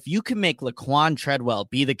 But if you can make Laquan Treadwell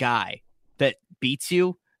be the guy that beats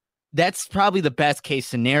you, that's probably the best case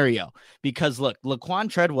scenario, because look, Laquan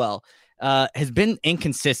Treadwell has been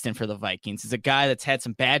inconsistent for the Vikings. He's a guy that's had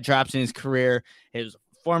some bad drops in his career. His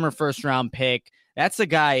former first round pick. That's a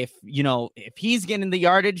guy, if he's getting the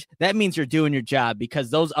yardage, that means you're doing your job, because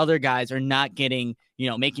those other guys are not getting,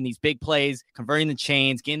 making these big plays, converting the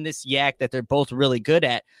chains, getting this yak that they're both really good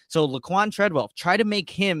at. So Laquan Treadwell, try to make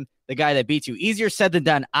him the guy that beats you. Easier said than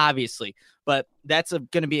done, obviously, but that's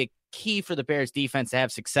going to be a key for the Bears defense to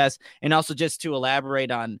have success. And also, just to elaborate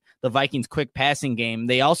on the Vikings quick passing game,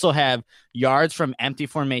 they also have yards from empty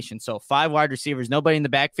formation. So 5 wide receivers, nobody in the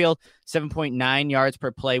backfield, 7.9 yards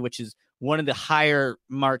per play, which is one of the higher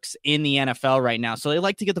marks in the NFL right now. So they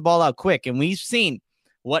like to get the ball out quick. And we've seen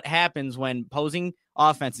what happens when opposing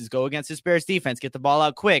offenses go against this Bears defense, get the ball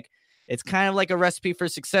out quick. It's kind of like a recipe for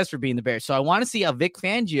success for being the Bears. So I want to see how Vic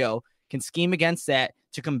Fangio can scheme against that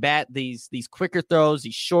to combat these quicker throws,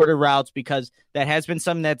 these shorter routes, because that has been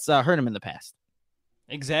something that's hurt him in the past.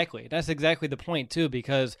 Exactly. That's exactly the point, too,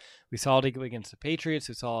 because we saw it against the Patriots.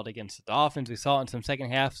 We saw it against the Dolphins. We saw it in some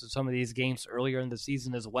second halves of some of these games earlier in the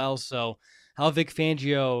season as well. So how Vic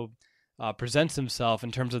Fangio presents himself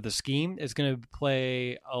in terms of the scheme is going to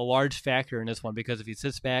play a large factor in this one, because if he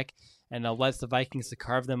sits back and lets the Vikings to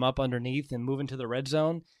carve them up underneath and move into the red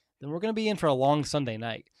zone, then we're going to be in for a long Sunday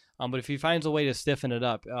night. But if he finds a way to stiffen it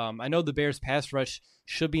up, I know the Bears' pass rush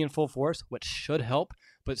should be in full force, which should help.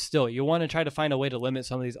 But still, you want to try to find a way to limit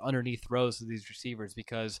some of these underneath throws to these receivers,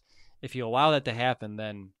 because if you allow that to happen,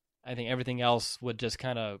 then I think everything else would just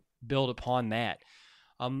kind of build upon that.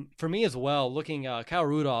 For me as well, looking Kyle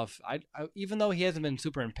Rudolph, I even though he hasn't been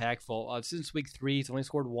super impactful since week 3, he's only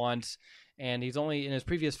scored once, and he's only in his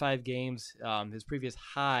previous 5 games, his previous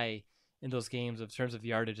high in those games in terms of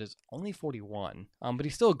yardage is only 41, but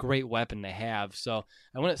he's still a great weapon to have. So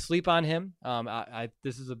I wouldn't sleep on him.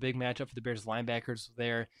 This is a big matchup for the Bears linebackers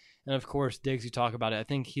there. And of course, Diggs, you talk about it. I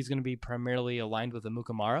think he's going to be primarily aligned with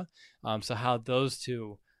Amukamara. So how those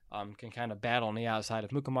two can kind of battle on the outside.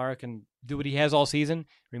 If Amukamara can do what he has all season,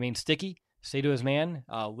 remain sticky, stay to his man,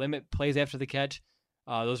 limit plays after the catch,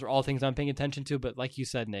 those are all things I'm paying attention to. But like you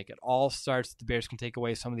said, Nick, it all starts, the Bears can take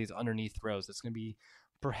away some of these underneath throws. That's going to be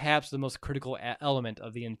perhaps the most critical element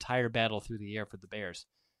of the entire battle through the air for the Bears.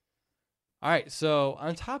 All right, so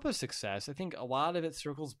on top of success, I think a lot of it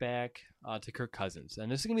circles back to Kirk Cousins.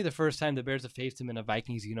 And this is going to be the first time the Bears have faced him in a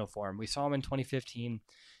Vikings uniform. We saw him in 2015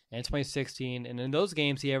 and 2016, and in those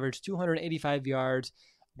games, he averaged 285 yards,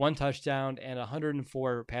 1 touchdown, and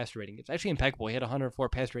 104 passer rating. It's actually impeccable. He had 104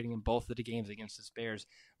 passer rating in both of the games against the Bears,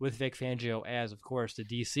 with Vic Fangio as, of course, the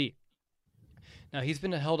DC. Now, he's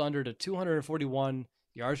been held under to 241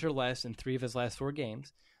 yards or less in 3 of his last 4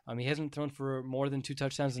 games. He hasn't thrown for more than 2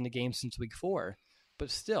 touchdowns in the game since week 4,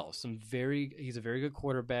 but still, he's a very good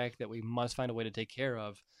quarterback that we must find a way to take care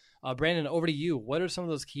of. Brandon, over to you. What are some of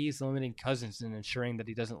those keys to limiting Cousins and ensuring that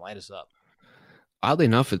he doesn't light us up? oddly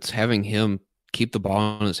enough, it's having him keep the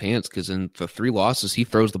ball in his hands, because in the 3 losses, he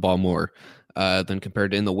throws the ball more than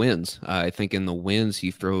compared to in the wins. I think in the wins,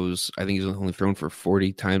 I think he's only thrown for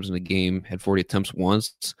 40 times in a game, had 40 attempts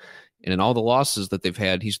once. And in all the losses that they've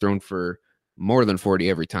had, he's thrown for more than 40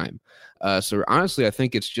 every time. So honestly, I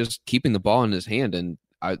think it's just keeping the ball in his hand and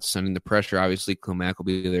sending the pressure. Obviously, Khalil Mack will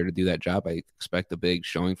be there to do that job. I expect a big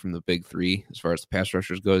showing from the big 3 as far as the pass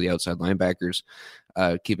rushers go, the outside linebackers,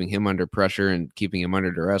 keeping him under pressure and keeping him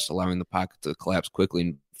under duress, allowing the pocket to collapse quickly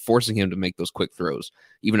and forcing him to make those quick throws,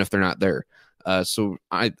 even if they're not there. So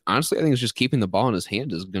I think it's just keeping the ball in his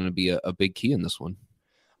hand is going to be a big key in this one.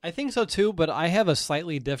 I think so too, but I have a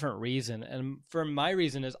slightly different reason. And for my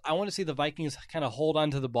reason is I want to see the Vikings kind of hold on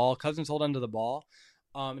to the ball, Cousins hold on to the ball.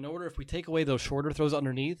 In order, if we take away those shorter throws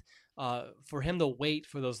underneath, for him to wait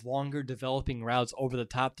for those longer developing routes over the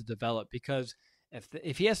top to develop. Because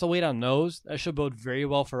if he has to wait on those, that should bode very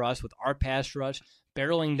well for us with our pass rush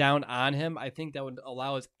barreling down on him. I think that would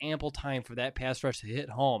allow us ample time for that pass rush to hit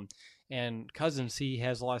home. And Cousins, he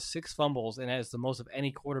has lost 6 fumbles and has the most of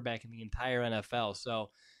any quarterback in the entire NFL. So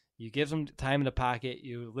you give him time in the pocket,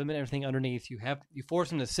 you limit everything underneath, you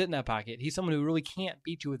force him to sit in that pocket. He's someone who really can't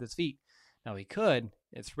beat you with his feet. Now he could.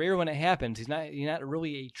 It's rare when it happens. He's not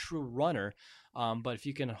really a true runner. But if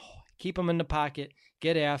you can keep him in the pocket,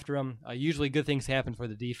 get after him, usually good things happen for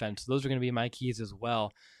the defense. Those are going to be my keys as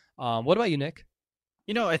well. What about you, Nick?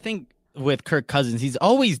 I think with Kirk Cousins, he's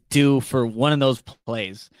always due for one of those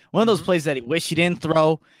plays. One of those plays that he wished he didn't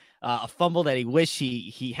throw, a fumble that he wished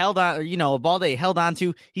he held on, or, a ball that he held on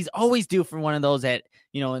to. He's always due for one of those at,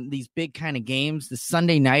 in these big kind of games, the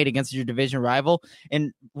Sunday night against your division rival.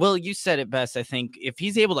 And Will, you said it best, I think. If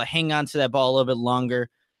he's able to hang on to that ball a little bit longer,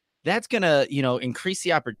 that's going to, increase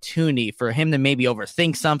the opportunity for him to maybe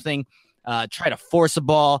overthink something, try to force a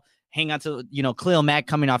ball, hang on to, Khalil Mack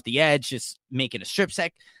coming off the edge, just making a strip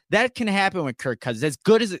sack. That can happen with Kirk Cousins. As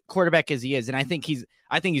good as a quarterback as he is, and I think he's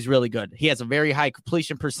really good. He has a very high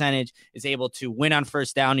completion percentage, is able to win on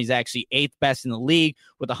first down. He's actually 8th best in the league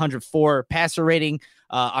with 104 passer rating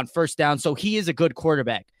on first down. So he is a good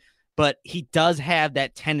quarterback, but he does have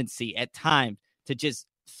that tendency at times to just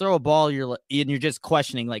throw a ball and you're just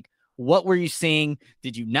questioning, like, what were you seeing?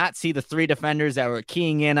 Did you not see the 3 defenders that were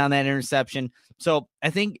keying in on that interception? So I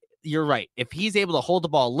think you're right. If he's able to hold the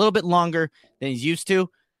ball a little bit longer than he's used to,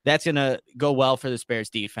 that's going to go well for the Bears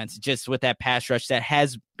defense, just with that pass rush that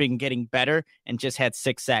has been getting better and just had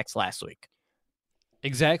 6 sacks last week.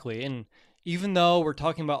 Exactly. And even though we're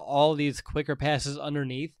talking about all these quicker passes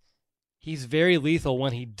underneath, he's very lethal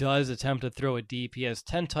when he does attempt to throw it deep. He has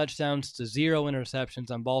 10 touchdowns to 0 interceptions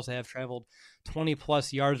on balls that have traveled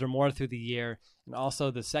 20-plus yards or more through the air, and also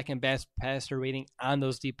the second best passer rating on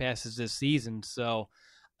those deep passes this season. So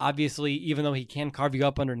obviously, even though he can carve you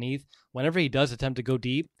up underneath, whenever he does attempt to go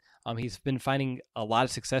deep, he's been finding a lot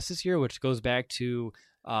of success this year, which goes back to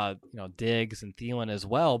Diggs and Thielen as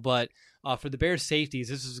well. But for the Bears safeties,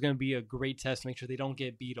 this is going to be a great test to make sure they don't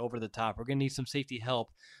get beat over the top. We're going to need some safety help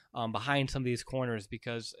behind some of these corners,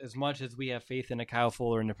 because as much as we have faith in a Kyle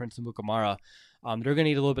Fuller and a Prince Mukamara, they're going to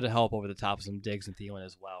need a little bit of help over the top of some Diggs and Thielen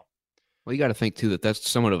as well. Well, you got to think, too, that that's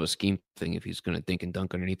somewhat of a scheme thing if he's going to dink and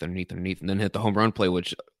dunk underneath, and then hit the home run play,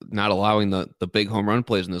 which not allowing the big home run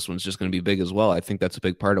plays in this one's just going to be big as well. I think that's a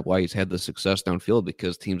big part of why he's had the success downfield,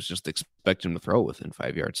 because teams just expect him to throw within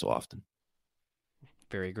 5 yards so often.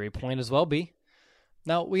 Very great point as well, B.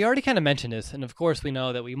 Now, we already kind of mentioned this, and of course we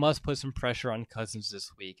know that we must put some pressure on Cousins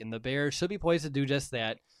this week, and the Bears should be poised to do just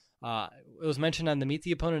that. It was mentioned on the Meet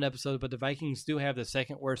the Opponent episode, but the Vikings do have the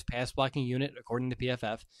second worst pass blocking unit according to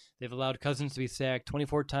PFF. They've allowed Cousins to be sacked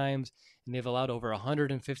 24 times, and they've allowed over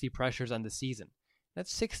 150 pressures on the season.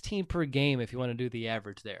 That's 16 per game if you want to do the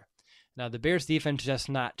average there. Now, the Bears defense just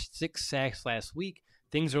notched 6 sacks last week.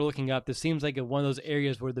 Things are looking up. This seems like one of those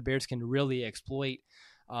areas where the Bears can really exploit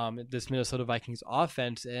this Minnesota Vikings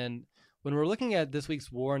offense. And when we're looking at this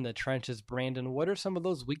week's war in the trenches, Brandon, what are some of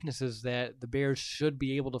those weaknesses that the Bears should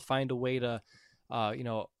be able to find a way to,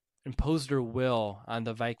 impose their will on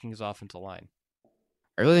the Vikings offensive line?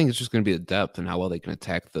 I really think it's just going to be the depth and how well they can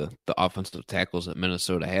attack the offensive tackles that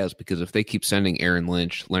Minnesota has, because if they keep sending Aaron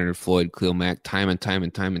Lynch, Leonard Floyd, Khalil Mack time and time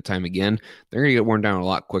again, they're going to get worn down a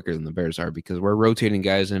lot quicker than the Bears are, because we're rotating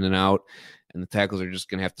guys in and out, and the tackles are just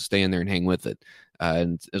going to have to stay in there and hang with it.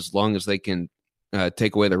 And as long as they can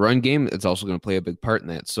take away the run game, it's also going to play a big part in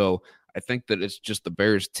that. So I think that it's just the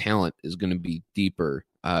Bears' talent is going to be deeper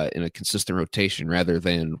in a consistent rotation rather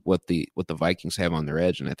than what the Vikings have on their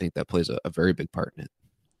edge, and I think that plays a very big part in it.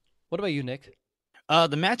 What about you, Nick?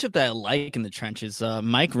 The matchup that I like in the trenches,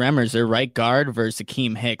 Mike Remmers, their right guard versus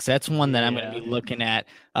Akeem Hicks. That's one that I'm going to be looking at.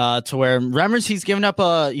 To where Remmers, he's given up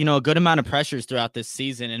a good amount of pressures throughout this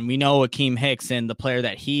season, and we know Akeem Hicks and the player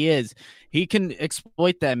that he is, he can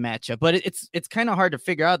exploit that matchup. But it's kind of hard to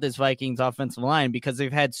figure out this Vikings offensive line because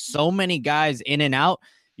they've had so many guys in and out.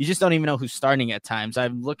 You just don't even know who's starting at times.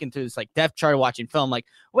 I'm looking through this like depth chart, watching film, like,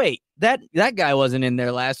 wait, that guy wasn't in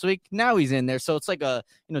there last week. Now he's in there. So it's like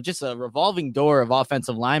just a revolving door of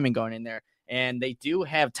offensive linemen going in there. And they do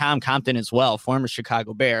have Tom Compton as well, former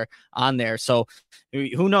Chicago Bear, on there. So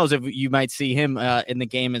who knows if you might see him in the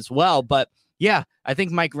game as well. But yeah, I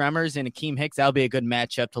think Mike Remmers and Akeem Hicks, that'll be a good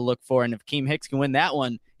matchup to look for. And if Akeem Hicks can win that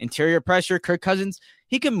one, interior pressure, Kirk Cousins,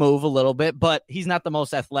 he can move a little bit, but he's not the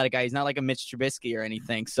most athletic guy. He's not like a Mitch Trubisky or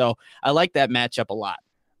anything. So I like that matchup a lot.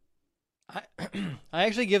 I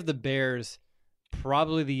actually give the Bears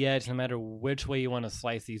probably the edge no matter which way you want to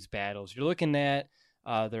slice these battles. You're looking at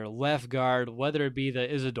their left guard, whether it be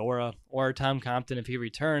the Isadora or Tom Compton if he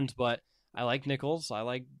returns, but I like Nichols. I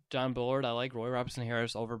like John Bullard. I like Roy Robertson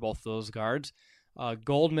Harris over both those guards.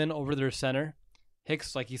 Goldman over their center.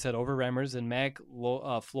 Hicks, like you said, over Remmers, and Mac,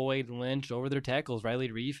 Floyd, Lynch over their tackles,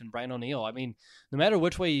 Riley Reef and Brian O'Neill. I mean, no matter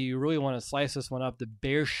which way you really want to slice this one up, the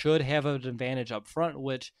Bears should have an advantage up front,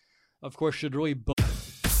 which, of course, should really...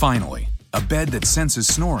 Finally, a bed that senses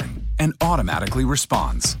snoring and automatically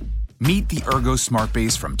responds. Meet the Ergo Smart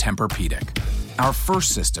Base from Tempur-Pedic, our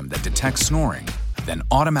first system that detects snoring, then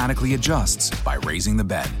automatically adjusts by raising the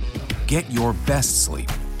bed. Get your best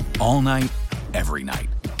sleep all night, every night.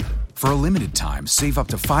 For a limited time, save up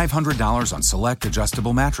to $500 on select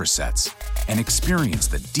adjustable mattress sets and experience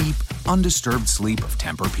the deep, undisturbed sleep of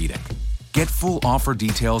Tempur-Pedic. Get full offer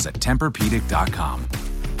details at TempurPedic.com.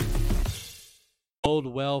 Bode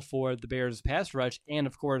well for the Bears' pass rush and,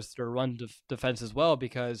 of course, their run defense as well,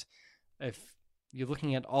 because if you're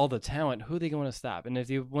looking at all the talent, who are they going to stop? And if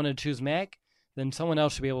you want to choose Mac, then someone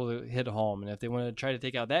else should be able to hit home. And if they want to try to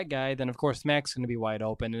take out that guy, then, of course, Mac's going to be wide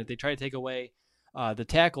open. And if they try to take away the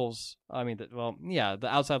tackles, the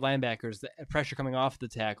outside linebackers, the pressure coming off the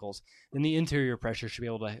tackles, then the interior pressure should be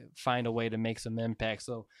able to find a way to make some impact.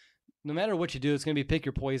 So no matter what you do, it's going to be pick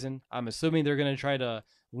your poison. I'm assuming they're going to try to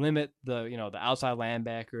limit the outside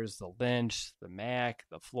linebackers, the Lynch, the Mac,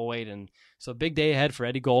 the Floyd. And so big day ahead for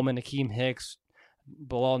Eddie Goldman, Akeem Hicks,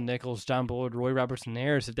 Bilal Nichols, John Bullard, Roy Robertson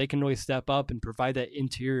Harris. If they can really step up and provide that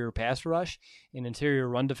interior pass rush and interior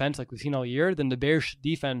run defense like we've seen all year, then the Bears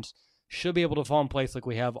defense should be able to fall in place like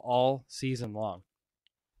we have all season long.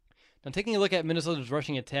 Now, taking a look at Minnesota's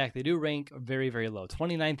rushing attack, they do rank very, very low,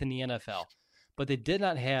 29th in the NFL, but they did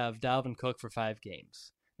not have Dalvin Cook for 5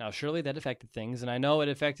 games. Now, surely that affected things, and I know it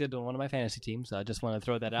affected one of my fantasy teams. So I just want to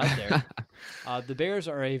throw that out there. The Bears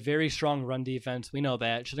are a very strong run defense. We know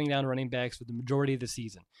that, shutting down running backs for the majority of the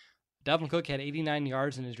season. Dalvin Cook had 89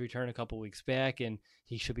 yards in his return a couple weeks back, and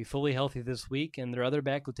he should be fully healthy this week. And their other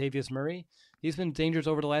back, Latavius Murray, he's been dangerous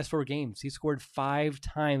over the last 4 games. He scored 5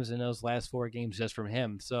 times in those last 4 games just from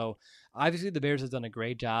him. So obviously the Bears have done a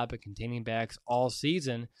great job at containing backs all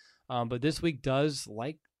season, but this week does,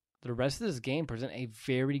 like the rest of this game, present a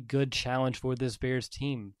very good challenge for this Bears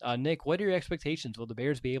team. Nick, what are your expectations? Will the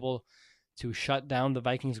Bears be able to shut down the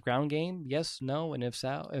Vikings ground game? Yes, no, and if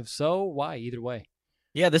so, why? Either way.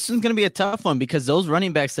 Yeah, this is going to be a tough one because those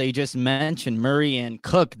running backs that you just mentioned, Murray and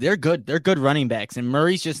Cook, they're good. They're good running backs. And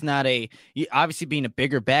Murray's just not obviously being a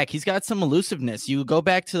bigger back. He's got some elusiveness. You go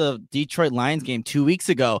back to the Detroit Lions game 2 weeks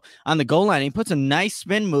ago on the goal line. He puts a nice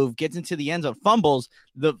spin move, gets into the end zone, fumbles.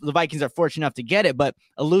 The Vikings are fortunate enough to get it, but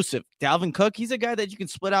elusive. Dalvin Cook, he's a guy that you can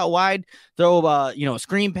split out wide, throw a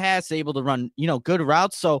screen pass, able to run, good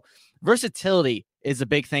routes. So versatility is a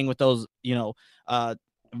big thing with those,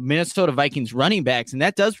 Minnesota Vikings running backs, and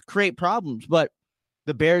that does create problems, but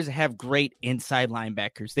the Bears have great inside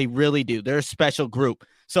linebackers. They really do. They're a special group.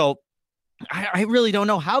 So I really don't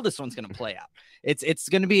know how this one's going to play out. It's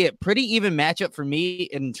going to be a pretty even matchup for me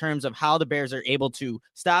in terms of how the Bears are able to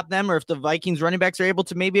stop them, or if the Vikings running backs are able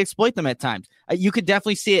to maybe exploit them at times. You could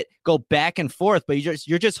definitely see it go back and forth, but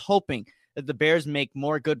you're just hoping that the Bears make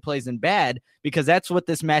more good plays than bad, because that's what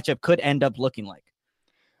this matchup could end up looking like.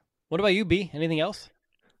 What about you, B? Anything else?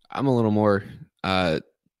 I'm a little more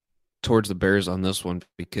towards the Bears on this one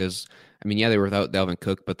because, they were without Dalvin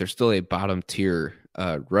Cook, but they're still a bottom tier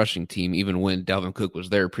rushing team, even when Dalvin Cook was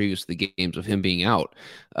there previous to the games of him being out.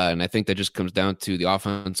 And I think that just comes down to the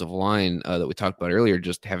offensive line that we talked about earlier,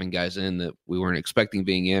 just having guys in that we weren't expecting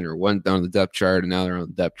being in, or one down the depth chart, and now they're on the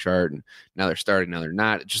depth chart, and now they're starting, now they're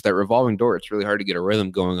not. It's just that revolving door. It's really hard to get a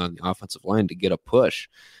rhythm going on the offensive line to get a push.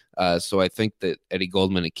 So I think that Eddie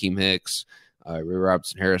Goldman, Akeem Hicks, Ray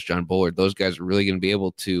Robinson, Harris, John Bullard. Those guys are really going to be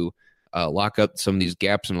able to lock up some of these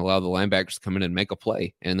gaps and allow the linebackers to come in and make a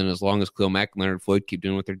play. And then as long as Khalil Mack and Leonard Floyd keep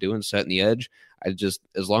doing what they're doing, setting the edge,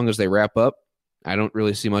 as long as they wrap up, I don't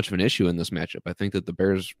really see much of an issue in this matchup. I think that the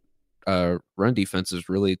Bears run defense is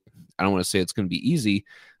really, I don't want to say it's going to be easy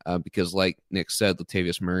because like Nick said,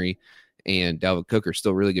 Latavius Murray and Dalvin Cook are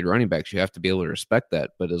still really good running backs. You have to be able to respect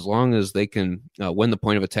that. But as long as they can win the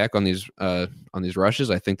point of attack on these rushes,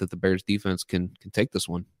 I think that the Bears defense can take this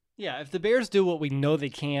one. Yeah, if the Bears do what we know they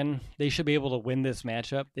can, they should be able to win this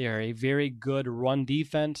matchup. They are a very good run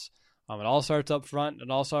defense. It all starts up front.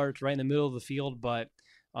 It all starts right in the middle of the field. But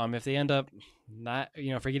if they end up not,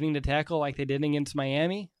 forgetting to tackle like they did against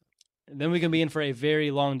Miami, then we can be in for a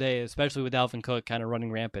very long day, especially with Dalvin Cook kind of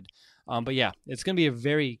running rampant. But yeah, it's going to be a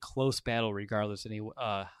very close battle regardless,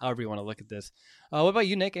 however you want to look at this. What about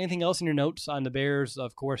you, Nick? Anything else in your notes on the Bears,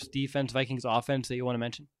 of course, defense, Vikings offense that you want to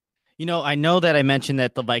mention? I know that I mentioned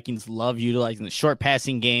that the Vikings love utilizing the short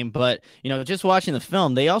passing game, but, just watching the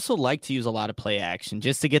film, they also like to use a lot of play action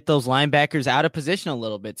just to get those linebackers out of position a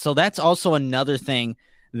little bit. So that's also another thing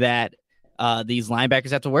that these linebackers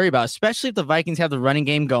have to worry about, especially if the Vikings have the running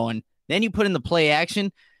game going. Then you put in the play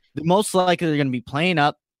action, most likely they're going to be playing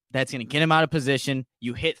up. That's going to get him out of position.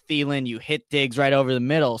 You hit Thielen, you hit Diggs right over the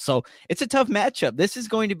middle. So it's a tough matchup. This is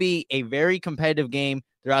going to be a very competitive game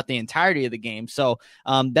throughout the entirety of the game. So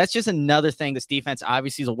that's just another thing this defense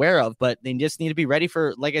obviously is aware of, but they just need to be ready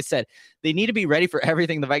for, like I said, they need to be ready for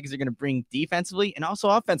everything the Vikings are going to bring defensively and also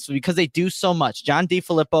offensively because they do so much. John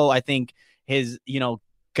DeFilippo, I think, has,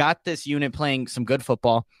 got this unit playing some good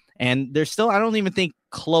football. And they're still, I don't even think,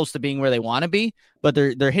 close to being where they want to be, but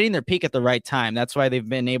they're hitting their peak at the right time. That's why they've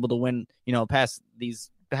been able to win, past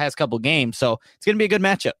these past couple games. So it's going to be a good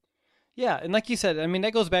matchup. Yeah, and like you said,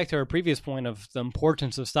 that goes back to our previous point of the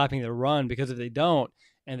importance of stopping the run, because if they don't,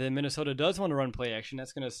 and then Minnesota does want to run play action,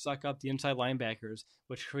 that's going to suck up the inside linebackers,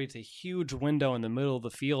 which creates a huge window in the middle of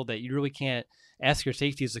the field that you really can't ask your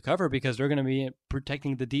safeties to cover because they're going to be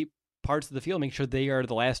protecting the deep parts of the field, make sure they are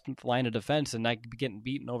the last line of defense and not getting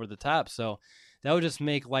beaten over the top. So that would just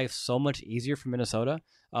make life so much easier for Minnesota.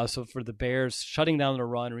 So for the Bears, shutting down the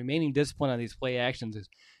run, remaining disciplined on these play actions,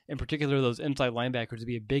 in particular those inside linebackers, to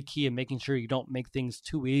be a big key in making sure you don't make things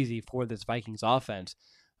too easy for this Vikings offense.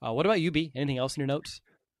 What about you, B? Anything else in your notes?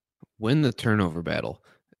 Win the turnover battle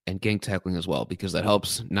and gang tackling as well, because that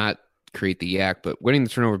helps not create the yak, but winning the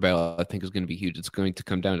turnover battle I think is going to be huge. It's going to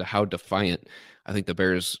come down to how defiant I think the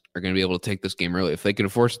Bears are going to be able to take this game early. If they can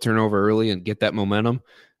force a turnover early and get that momentum,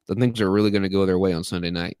 then things are really going to go their way on Sunday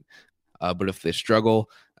night. But if they struggle,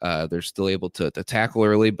 they're still able to tackle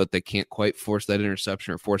early, but they can't quite force that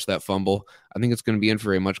interception or force that fumble. I think it's going to be in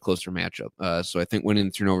for a much closer matchup. So I think winning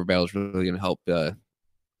the turnover battle is really going to help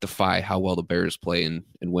defy how well the Bears play and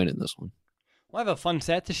win in this one. Well, I have a fun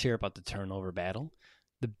stat to share about the turnover battle.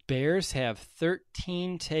 The Bears have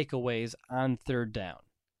 13 takeaways on third down.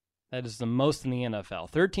 That is the most in the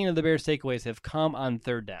NFL. 13 of the Bears' takeaways have come on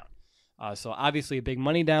third down. So obviously a big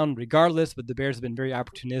money down regardless, but the Bears have been very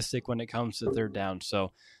opportunistic when it comes to third down.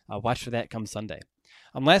 So watch for that come Sunday.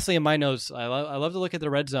 Lastly, in my notes, I love to look at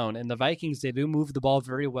the red zone. And the Vikings, they do move the ball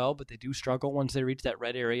very well, but they do struggle once they reach that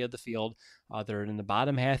red area of the field. They're in the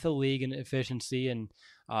bottom half of the league in efficiency.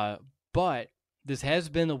 But this has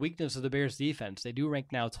been the weakness of the Bears defense. They do rank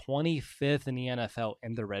now 25th in the NFL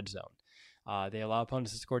in the red zone. They allow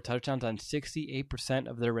opponents to score touchdowns on 68%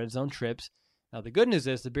 of their red zone trips. Now, the good news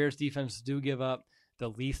is the Bears defense do give up the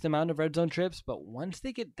least amount of red zone trips, but once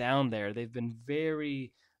they get down there, they've been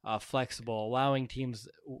very flexible, allowing teams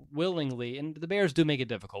willingly, and the Bears do make it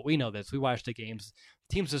difficult. We know this. We watch the games.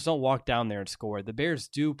 Teams just don't walk down there and score. The Bears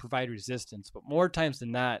do provide resistance, but more times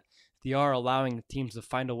than not, they are allowing teams to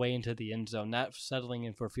find a way into the end zone, not settling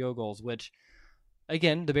in for field goals, which,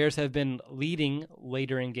 again, the Bears have been leading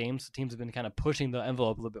later in games. The teams have been kind of pushing the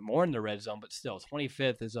envelope a little bit more in the red zone, but still,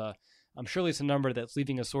 25th is I'm surely it's a number that's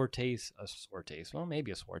leaving a sour taste, well,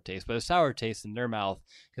 maybe a sour taste, but a sour taste in their mouth,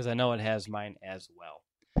 because I know it has mine as well.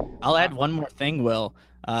 I'll add one more thing, Will.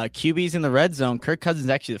 QBs in the red zone, Kirk Cousins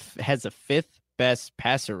actually has the fifth best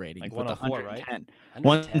passer rating. Like 104, right?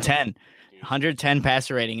 110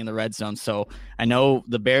 passer rating in the red zone. So I know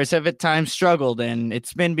the Bears have at times struggled, and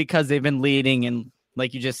it's been because they've been leading, and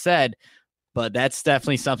like you just said, but that's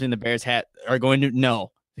definitely something the Bears are going to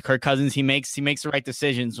know. Kirk Cousins, he makes the right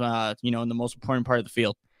decisions, in the most important part of the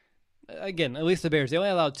field. Again, at least the Bears, they only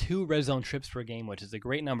allow 2 red zone trips per game, which is a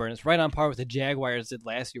great number, and it's right on par with the Jaguars did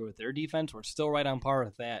last year with their defense. We're still right on par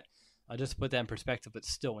with that. Just to put that in perspective, but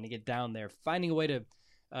still, when you get down there, finding a way to,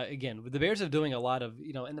 again, the Bears are doing a lot of,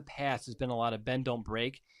 in the past, there's been a lot of bend, don't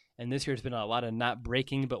break, And this year it's been a lot of not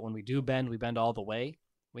breaking, but when we do bend, we bend all the way.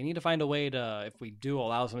 We need to find a way to, if we do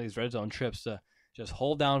allow some of these red zone trips, to just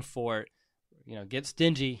hold down fort, get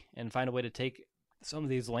stingy and find a way to take some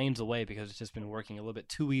of these lanes away, because it's just been working a little bit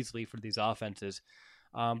too easily for these offenses.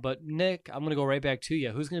 But Nick, I'm going to go right back to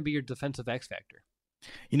you. Who's going to be your defensive X factor?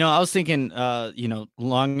 I was thinking,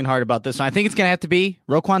 long and hard about this one. I think it's going to have to be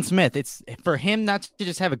Roquan Smith. It's for him not to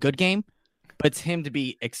just have a good game, but it's him to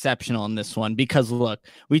be exceptional in this one. Because look,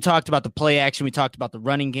 we talked about the play action. We talked about the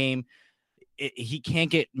running game. He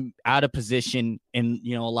can't get out of position in,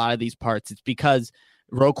 a lot of these parts. It's because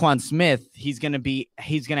Roquan Smith, he's going to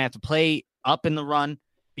have to play up in the run,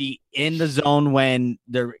 be in the zone when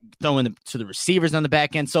they're throwing to the receivers on the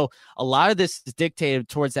back end. So a lot of this is dictated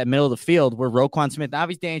towards that middle of the field where Roquan Smith,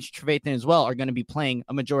 obviously Andrew Trevathan as well, are going to be playing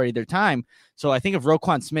a majority of their time. So I think if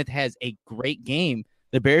Roquan Smith has a great game,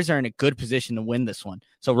 the Bears are in a good position to win this one.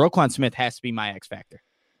 So Roquan Smith has to be my X factor.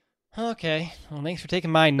 Okay. Well, thanks for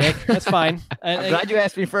taking mine, Nick. That's fine. I'm glad you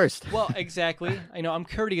asked me first. Well, exactly. I know I'm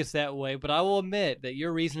courteous that way, but I will admit that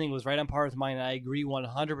your reasoning was right on par with mine, and I agree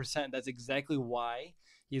 100%. That's exactly why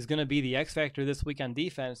he's going to be the X factor this week on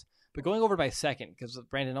defense. But going over by second, because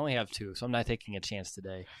Brandon only have two, so I'm not taking a chance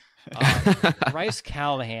today. Bryce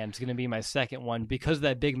Callahan is going to be my second one because of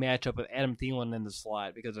that big matchup with Adam Thielen in the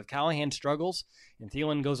slot. Because if Callahan struggles and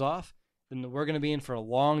Thielen goes off, then we're going to be in for a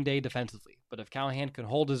long day defensively. But if Callahan can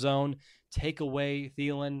hold his own, take away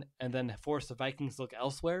Thielen, and then force the Vikings to look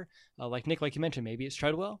elsewhere, like Nick, like you mentioned, maybe it's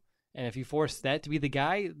Treadwell. And if you force that to be the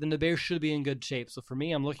guy, then the Bears should be in good shape. So for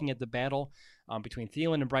me, I'm looking at the battle between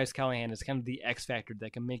Thielen and Bryce Callahan as kind of the X factor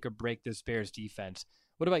that can make or break this Bears defense.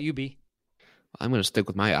 What about you, B? I'm going to stick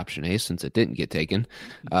with my option A since it didn't get taken.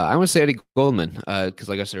 I'm going to say Eddie Goldman because,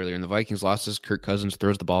 like I said earlier, in the Vikings losses, Kirk Cousins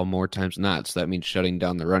throws the ball more times than not, so that means shutting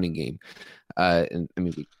down the running game. And I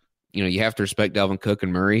mean, you have to respect Dalvin Cook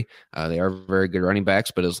and Murray. They are very good running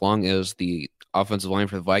backs, but as long as the offensive line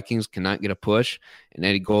for the Vikings cannot get a push and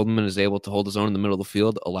Eddie Goldman is able to hold his own in the middle of the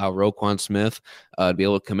field, allow Roquan Smith to be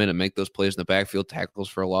able to come in and make those plays in the backfield, tackles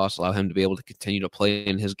for a loss, allow him to be able to continue to play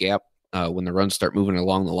in his gap when the runs start moving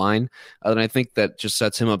along the line, then I think that just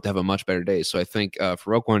sets him up to have a much better day. So I think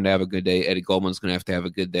for Roquan to have a good day, Eddie Goldman's going to have a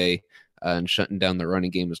good day, and shutting down the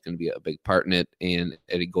running game is going to be a big part in it, and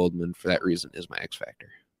Eddie Goldman, for that reason, is my X factor.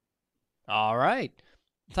 All right.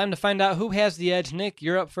 Time to find out who has the edge. Nick,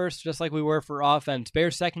 you're up first, just like we were for offense.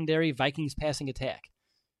 Bears secondary, Vikings passing attack.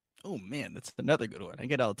 Oh, man, that's another good one. I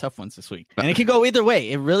get all the tough ones this week. And it can go either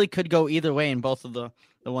way. It really could go either way in both of the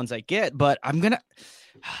ones I get, but I'll give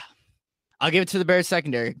it to the Bears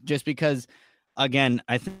secondary just because, again,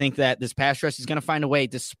 I think that this pass rush is going to find a way,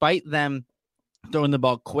 despite them throwing the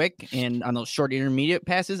ball quick and on those short intermediate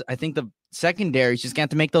passes. I think the secondary is just going to have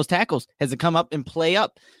to make those tackles, has to come up and play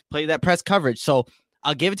that press coverage. So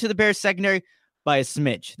I'll give it to the Bears secondary by a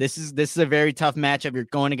smidge. This is a very tough matchup. You're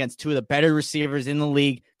going against two of the better receivers in the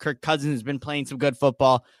league. Kirk Cousins has been playing some good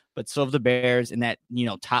football, but so have the Bears in that,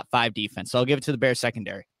 top 5 defense. So I'll give it to the Bears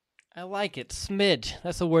secondary. I like it. Smidge.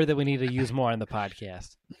 That's a word that we need to use more on the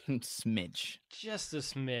podcast. Smidge. Just a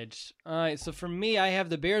smidge. All right, so for me, I have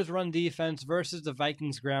the Bears run defense versus the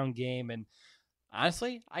Vikings ground game. And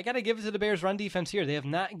honestly, I got to give it to the Bears run defense here. They have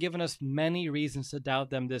not given us many reasons to doubt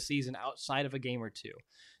them this season outside of a game or two.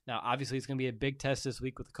 Now, obviously, it's going to be a big test this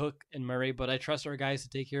week with Cook and Murray, but I trust our guys to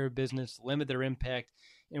take care of business, limit their impact.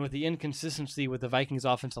 And with the inconsistency with the Vikings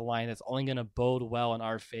offensive line, that's only going to bode well in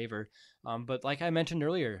our favor. But like I mentioned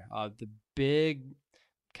earlier, the big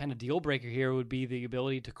kind of deal breaker here would be the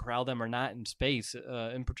ability to corral them or not in space,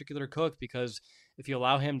 in particular Cook, because if you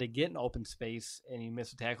allow him to get in open space and you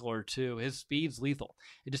miss a tackle or two, his speed's lethal.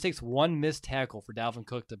 It just takes one missed tackle for Dalvin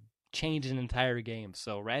Cook to change an entire game.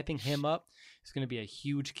 So wrapping him up is going to be a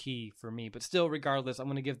huge key for me. But still, regardless, I'm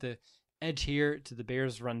going to give the edge here to the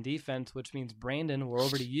Bears run defense, which means, Brandon, we're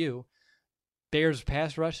over to you. Bears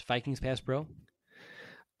pass rush, Vikings pass pro.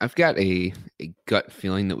 I've got a gut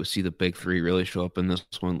feeling that we see the big three really show up in this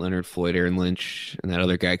one: Leonard Floyd, Aaron Lynch, and that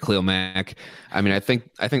other guy, Khalil Mack. I mean, I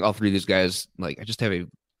think all three of these guys, I just have a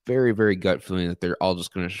very, very gut feeling that they're all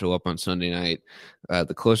just going to show up on Sunday night.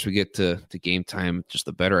 The closer we get to game time, just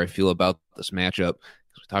the better I feel about this matchup.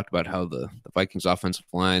 We talked about how the Vikings offensive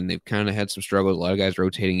line, they've kind of had some struggles, a lot of guys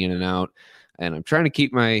rotating in and out. And I'm trying to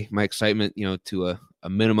keep my excitement, to a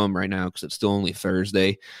minimum right now because it's still only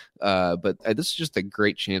Thursday. But this is just a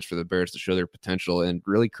great chance for the Bears to show their potential and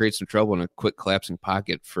really create some trouble in a quick collapsing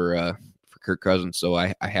pocket for Kirk Cousins. So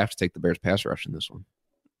I have to take the Bears pass rush in this one.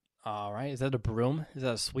 All right. Is that a broom? Is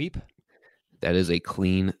that a sweep? That is a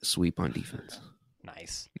clean sweep on defense.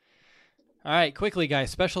 Nice. All right, quickly, guys.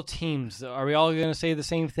 Special teams. Are we all going to say the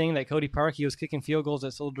same thing, that Cody Parkey was kicking field goals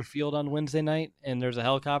at Soldier Field on Wednesday night, and there's a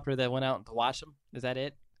helicopter that went out to watch him? Is that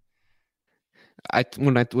it?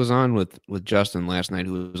 When I was on with Justin last night,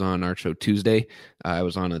 who was on our show Tuesday, I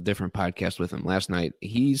was on a different podcast with him last night.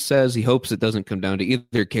 He says he hopes it doesn't come down to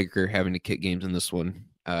either kicker having to kick games in this one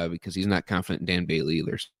because he's not confident in Dan Bailey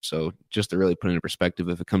either. So just to really put it in perspective,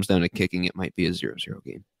 if it comes down to kicking, it might be a 0-0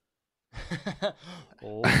 game.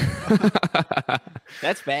 Oh.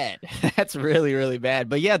 That's bad. That's really, really bad.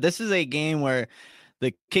 But yeah, this is a game where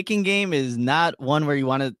the kicking game is not one where you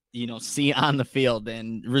want to, see on the field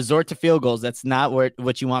and resort to field goals. That's not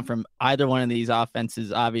what you want from either one of these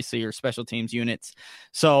offenses, obviously, or special teams units.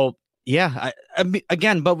 So yeah,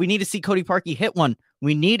 again, but we need to see Cody Parkey hit one.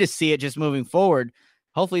 We need to see it just moving forward.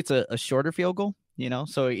 Hopefully it's a shorter field goal,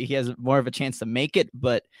 so he has more of a chance to make it.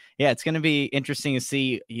 But yeah, it's going to be interesting to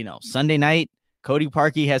see, Sunday night, Cody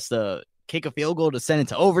Parkey has to kick a field goal to send it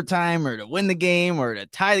to overtime or to win the game or to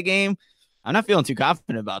tie the game. I'm not feeling too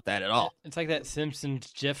confident about that at all. It's like that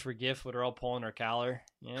Simpsons GIF or GIF where they're all pulling their collar.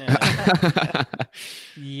 Yeah.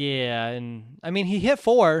 Yeah. And I mean, he hit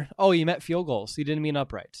 4. Oh, you meant field goals. You didn't mean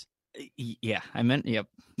uprights. Yeah, I meant, yep.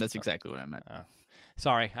 That's exactly what I meant.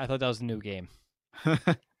 Sorry. I thought that was a new game. All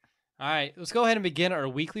right. Let's go ahead and begin our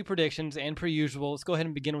weekly predictions. And per usual, let's go ahead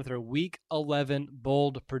and begin with our week 11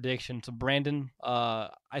 bold prediction. So Brandon, I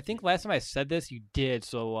think last time I said this, you did.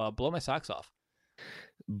 So blow my socks off.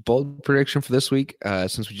 Bold prediction for this week.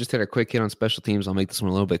 Since we just had a quick hit on special teams, I'll make this one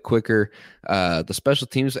a little bit quicker. The special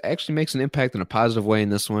teams actually makes an impact in a positive way in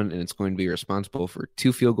this one, and it's going to be responsible for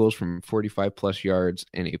 2 field goals from 45-plus yards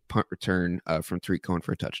and a punt return from Tariq Cohen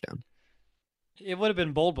for a touchdown. It would have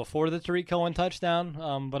been bold before the Tariq Cohen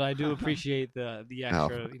touchdown, but I do appreciate the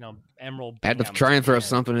extra, emerald. I had to try and throw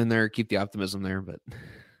something in there, keep the optimism there, but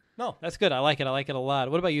no, that's good. I like it. I like it a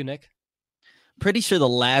lot. What about you, Nick? Pretty sure the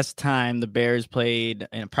last time the Bears played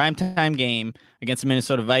in a primetime game against the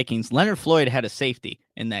Minnesota Vikings, Leonard Floyd had a safety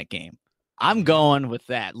in that game. I'm going with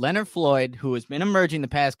that. Leonard Floyd, who has been emerging the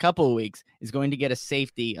past couple of weeks, is going to get a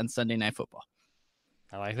safety on Sunday Night Football.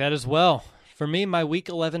 I like that as well. For me, my Week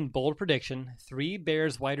 11 bold prediction, 3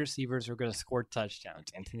 Bears wide receivers are going to score touchdowns.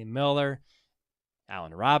 Anthony Miller,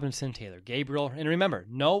 Allen Robinson, Taylor Gabriel. And remember,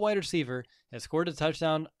 no wide receiver has scored a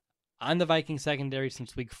touchdown on the Vikings secondary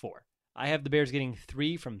since Week 4. I have the Bears getting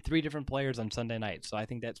 3 from 3 different players on Sunday night, so I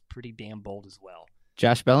think that's pretty damn bold as well.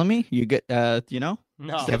 Josh Bellamy, you get, No,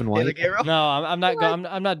 Kevin White. No, I'm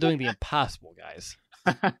not doing the impossible, guys.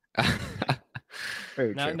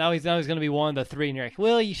 Very now, true. now he's going to be one of the 3, and you're like,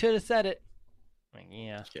 well, you should have said it. Like,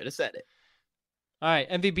 yeah, should have said it. All right,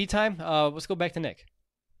 MVP time. Let's go back to Nick.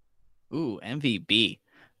 Ooh, MVP.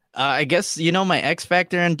 I guess, my X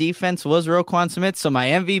factor on defense was Roquan Smith, so my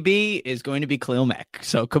MVP is going to be Khalil Mack.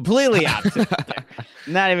 So completely opposite there.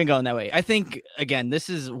 Not even going that way. I think, again, this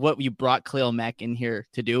is what you brought Khalil Mack in here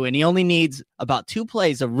to do, and he only needs about 2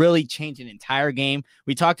 plays to really change an entire game.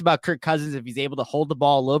 We talked about Kirk Cousins. If he's able to hold the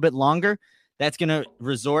ball a little bit longer, that's going to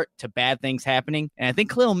resort to bad things happening. And I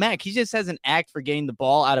think Khalil Mack, he just has an act for getting the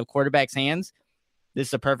ball out of quarterbacks' hands. This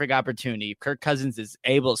is a perfect opportunity. If Kirk Cousins is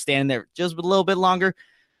able to stand there just a little bit longer,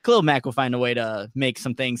 Khalil Mack will find a way to make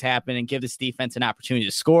some things happen and give this defense an opportunity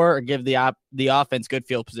to score or give the offense good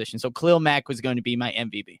field position. So Khalil Mack was going to be my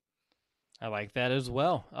MVP. I like that as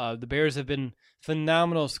well. The Bears have been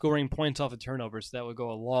phenomenal scoring points off of turnovers. So that would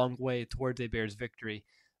go a long way towards a Bears victory.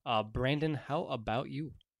 Brandon, how about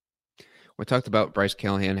you? We talked about Bryce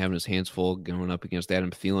Callahan having his hands full going up against Adam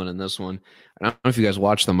Thielen in this one. I don't know if you guys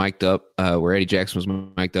watched the mic'd up where Eddie Jackson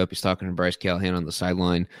was mic'd up. He's talking to Bryce Callahan on the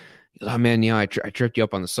sideline. Oh, man, I tripped you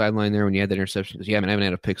up on the sideline there when you had that interception. He goes, yeah, man, I haven't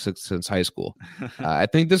had a pick six since high school. I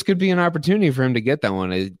think this could be an opportunity for him to get that one.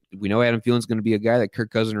 We know Adam Thielen's going to be a guy that Kirk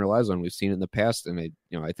Cousins relies on. We've seen it in the past, and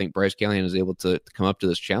I think Bryce Callahan is able to come up to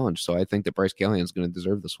this challenge. So I think that Bryce Callahan is going to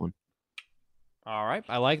deserve this one. All right,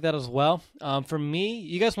 I like that as well. For me,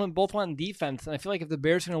 you guys both want defense, and I feel like if the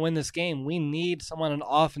Bears are going to win this game, we need someone on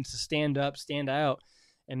offense to stand up, stand out,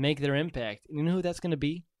 and make their impact. And you know who that's going to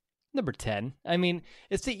be? Number 10. I mean,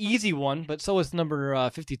 it's the easy one, but so is number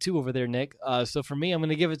 52 over there, Nick. So for me, I'm going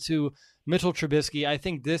to give it to Mitchell Trubisky. I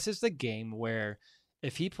think this is the game where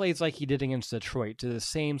if he plays like he did against Detroit to the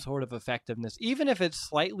same sort of effectiveness, even if it's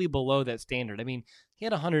slightly below that standard. I mean, he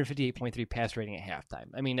had 158.3 pass rating at halftime.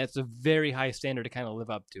 I mean, that's a very high standard to kind of live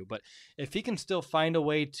up to. But if he can still find a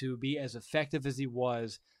way to be as effective as he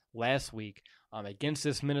was last week against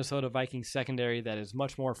this Minnesota Vikings secondary that is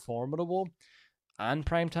much more formidable, on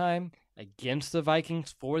primetime against the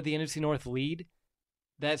Vikings for the NFC North lead,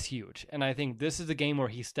 that's huge. And I think this is the game where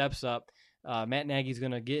he steps up. Matt Nagy's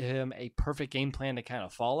going to get him a perfect game plan to kind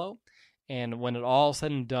of follow. And when it all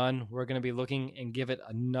said and done, we're going to be looking and give it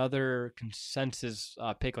another consensus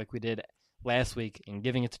pick like we did last week and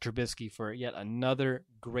giving it to Trubisky for yet another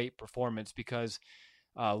great performance because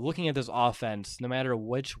looking at this offense, no matter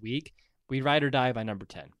which week, we ride or die by number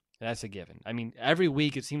 10. That's a given. I mean, every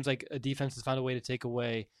week it seems like a defense has found a way to take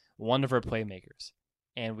away one of our playmakers.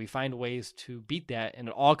 And we find ways to beat that, and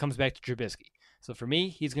it all comes back to Trubisky. So for me,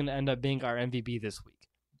 he's going to end up being our MVP this week.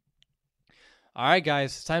 All right,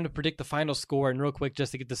 guys, it's time to predict the final score. And real quick,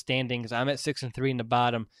 just to get the standings, I'm at 6-3 in the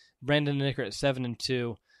bottom. Brandon and Nick are at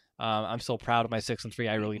 7-2. I'm so proud of my 6-3.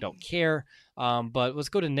 I really don't care. But let's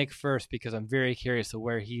go to Nick first because I'm very curious of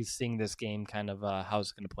where he's seeing this game, kind of how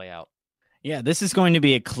it's going to play out. Yeah, this is going to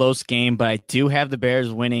be a close game, but I do have the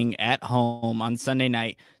Bears winning at home on Sunday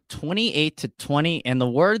night, 28-20. And the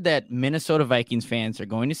word that Minnesota Vikings fans are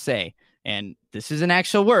going to say, and this is an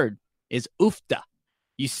actual word, is oofda.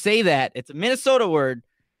 You say that, it's a Minnesota word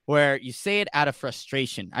where you say it out of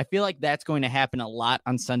frustration. I feel like that's going to happen a lot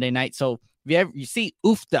on Sunday night. So if you see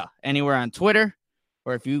oofda anywhere on Twitter,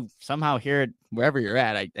 or if you somehow hear it wherever you're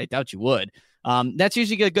at, I doubt you would. That's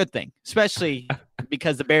usually a good thing, especially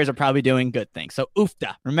because the Bears are probably doing good things. So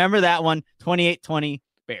oofda. Remember that one, 28-20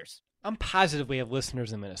 Bears. I'm positive we have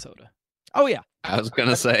listeners in Minnesota. Oh, yeah. I was going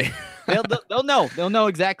to say. They'll know. They'll know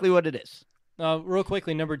exactly what it is. Real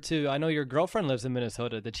quickly, number 2, I know your girlfriend lives in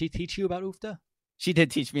Minnesota. Did she teach you about oofda? She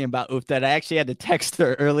did teach me about oofda. I actually had to text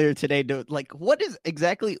her earlier today to what is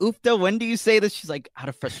exactly oofda? When do you say this? She's like, out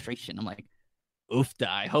of frustration. I'm like, oofda.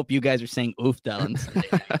 I hope you guys are saying oofda on Sunday.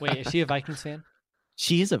 Wait, is she a Vikings fan?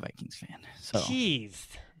 She is a Vikings fan. So jeez.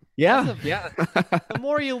 Yeah. The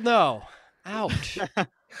more you'll know. Ouch.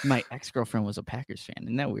 My ex-girlfriend was a Packers fan.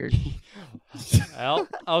 Isn't that weird? Well,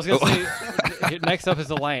 I was going to say, next up is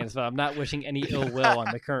the Lions, but I'm not wishing any ill will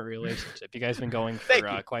on the current relationship. You guys have been going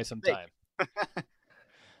for quite some time.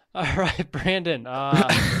 All right, Brandon.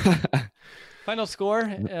 Final score,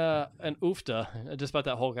 an oofda, just about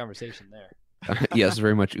that whole conversation there. Yes,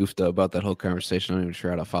 very much oofda about that whole conversation. I'm not even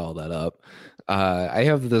sure how to follow that up. I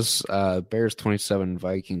have this Bears 27,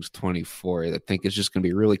 Vikings 24. I think it's just going to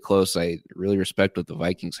be really close. I really respect what the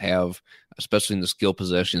Vikings have, especially in the skill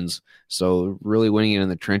possessions. So really winning it in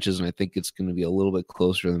the trenches, and I think it's going to be a little bit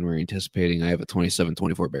closer than we're anticipating. I have a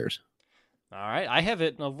 27-24 Bears. All right, I have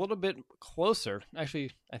it a little bit closer.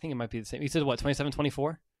 Actually, I think it might be the same. You said what,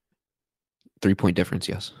 27-24? 3-point difference,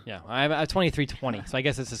 yes. Yeah, I'm at 23-20, so I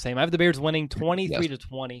guess it's the same. I have the Bears winning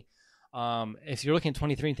 23-20. If you're looking at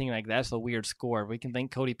 23 and thinking like that's a weird score, we can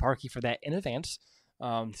thank Cody Parkey for that in advance.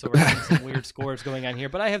 So we're having some weird scores going on here.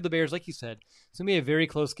 But I have the Bears, like you said. It's going to be a very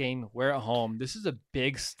close game. We're at home. This is a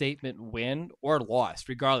big statement win or loss,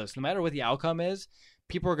 regardless. No matter what the outcome is,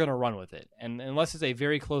 people are going to run with it. And unless it's a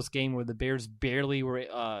very close game where the Bears barely were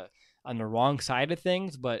on the wrong side of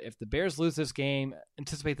things, but if the Bears lose this game,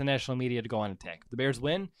 anticipate the national media to go on attack. If the Bears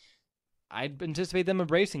win, I'd anticipate them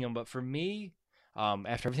embracing them. But for me,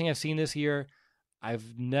 after everything I've seen this year, I've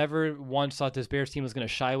never once thought this Bears team was going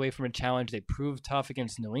to shy away from a challenge. They proved tough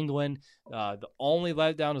against New England. The only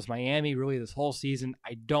letdown was Miami, really, this whole season.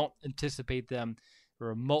 I don't anticipate them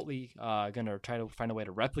remotely going to try to find a way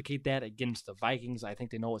to replicate that against the Vikings. I think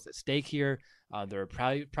they know what's at stake here. They're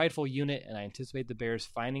a prideful unit, and I anticipate the Bears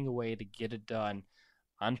finding a way to get it done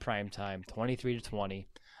on primetime, 23-20,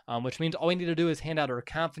 which means all we need to do is hand out our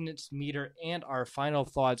confidence meter and our final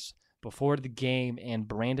thoughts before the game. And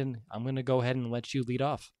Brandon, I'm going to go ahead and let you lead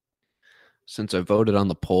off. Since I voted on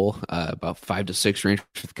the poll, about 5 to 6 range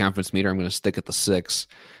for the confidence meter, I'm going to stick at the 6.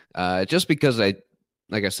 Just because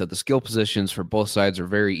like I said, the skill positions for both sides are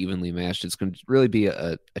very evenly matched. It's going to really be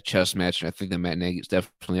a chess match, and I think that Matt Nagy's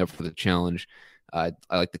definitely up for the challenge. I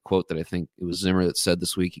like the quote that I think it was Zimmer that said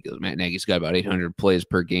this week. He goes, Matt Nagy's got about 800 plays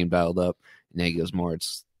per game dialed up. Nagy goes, it's more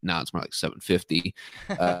like 750.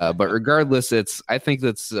 But regardless, I think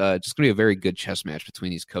that's just going to be a very good chess match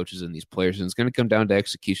between these coaches and these players, and it's going to come down to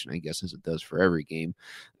execution, I guess, as it does for every game.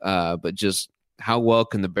 But just how well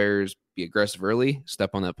can the Bears be aggressive early, step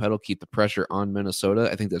on that pedal, keep the pressure on Minnesota?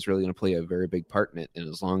 I think that's really going to play a very big part in it. And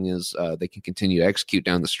as long as they can continue to execute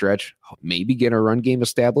down the stretch, maybe get a run game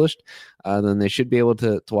established, then they should be able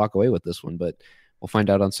to walk away with this one. But we'll find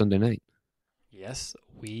out on Sunday night. Yes,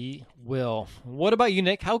 we will. What about you,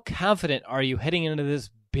 Nick? How confident are you heading into this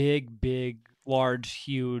big, large,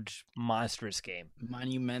 huge, monstrous game?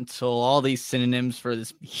 Monumental, all these synonyms for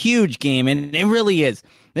this huge game, and it really is.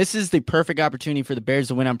 This is the perfect opportunity for the Bears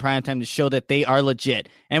to win on primetime to show that they are legit,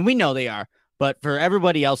 and we know they are, but for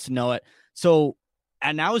everybody else to know it. So,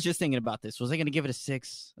 and I was just thinking about this. Was I going to give it a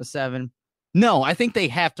 6, a 7? No, I think they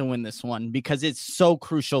have to win this one because it's so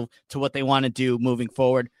crucial to what they want to do moving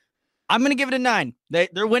forward. I'm going to give it a 9.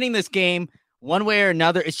 They're winning this game one way or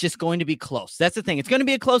another. It's just going to be close. That's the thing. It's going to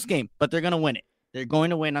be a close game, but they're going to win it. They're going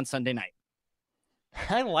to win on Sunday night.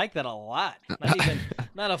 I like that a lot.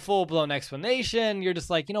 Not a full-blown explanation. You're just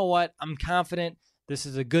like, you know what? I'm confident. This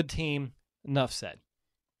is a good team. Enough said.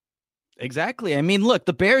 Exactly. I mean, look,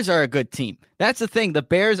 the Bears are a good team. That's the thing. The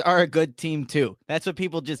Bears are a good team, too. That's what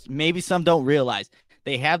people just maybe some don't realize.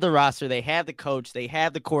 They have the roster. They have the coach. They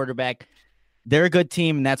have the quarterback. They're a good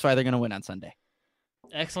team, and that's why they're going to win on Sunday.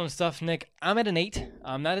 Excellent stuff, Nick. I'm at an 8.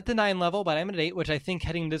 I'm not at the 9 level, but I'm at an 8, which I think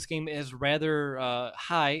heading this game is rather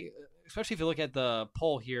high, especially if you look at the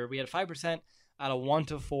poll here. We had 5% out of 1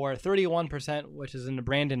 to 4, 31%, which is in the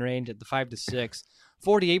Brandon range at the 5 to 6,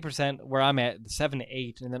 48% where I'm at the 7 to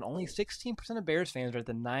 8, and then only 16% of Bears fans are at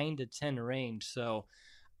the 9 to 10 range. So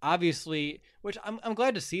obviously, which I'm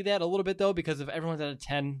glad to see that a little bit though, because if everyone's at a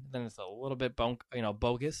 10, then it's a little bit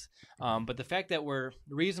bogus. But the fact that we're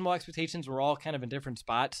reasonable expectations, we're all kind of in different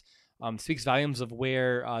spots, speaks volumes of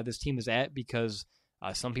where this team is at, because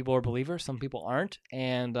some people are believers, some people aren't,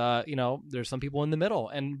 and there's some people in the middle.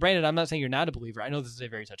 And Brandon, I'm not saying you're not a believer. I know this is a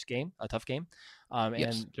very tough game,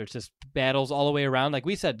 Yes. and there's just battles all the way around. Like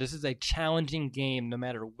we said, this is a challenging game, no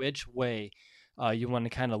matter which way you want to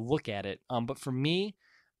kind of look at it. But for me,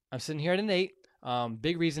 I'm sitting here at an 8.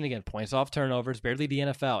 Big reason, again, points off turnovers, barely the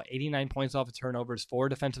NFL. 89 points off of turnovers, 4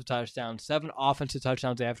 defensive touchdowns, 7 offensive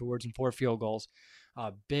touchdowns afterwards, and 4 field goals.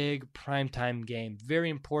 Big primetime game. Very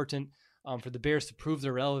important for the Bears to prove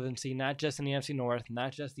their relevancy, not just in the NFC North,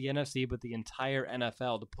 not just the NFC, but the entire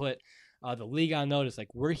NFL, to put the league on notice.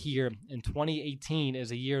 Like, we're here, and 2018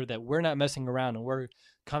 is a year that we're not messing around, and we're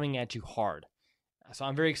coming at you hard. So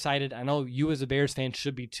I'm very excited. I know you as a Bears fan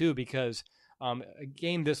should be too, because a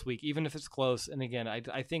game this week, even if it's close, and again,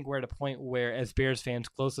 I think we're at a point where, as Bears fans,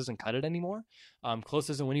 close doesn't cut it anymore. Close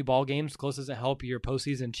doesn't win you ball games. Close doesn't help your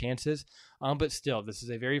postseason chances. But still, this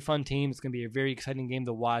is a very fun team. It's going to be a very exciting game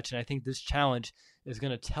to watch, and I think this challenge is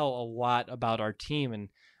going to tell a lot about our team. And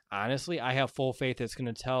honestly, I have full faith it's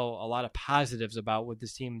going to tell a lot of positives about what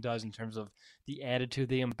this team does in terms of the attitude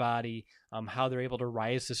they embody, how they're able to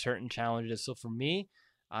rise to certain challenges. So for me,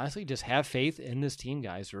 honestly, just have faith in this team,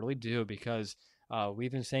 guys. Really do, because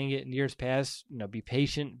we've been saying it in years past. Be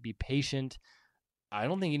patient. Be patient. I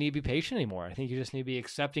don't think you need to be patient anymore. I think you just need to be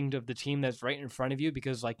accepting of the team that's right in front of you,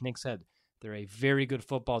 because, like Nick said, they're a very good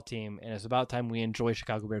football team, and it's about time we enjoy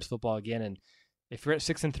Chicago Bears football again. And if you're at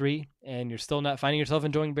 6-3 and you're still not finding yourself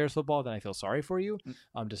enjoying Bears football, then I feel sorry for you.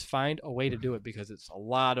 Just find a way to do it, because it's a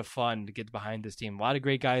lot of fun to get behind this team. A lot of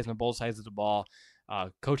great guys on both sides of the ball,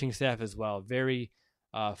 coaching staff as well. Very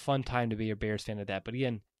fun time to be a Bears fan of that. But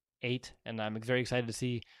again, 8, and I'm very excited to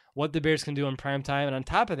see what the Bears can do in prime time. And on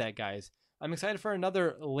top of that, guys, I'm excited for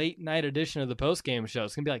another late night edition of the post-game show.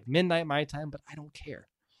 It's going to be like midnight my time, but I don't care.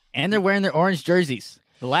 And they're wearing their orange jerseys.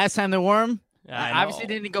 The last time they wore them, obviously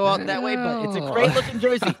didn't go out that way, but it's a great-looking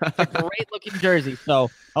jersey. It's a great-looking jersey. So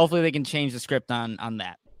hopefully they can change the script on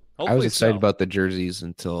that. I was excited about the jerseys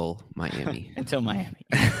until Miami.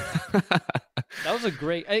 That was a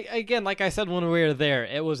great, again, like I said when we were there,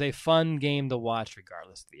 it was a fun game to watch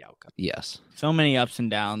regardless of the outcome. Yes. So many ups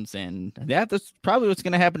and downs, and that's probably what's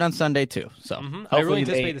going to happen on Sunday too. So I really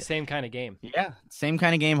anticipate the same kind of game. Yeah, same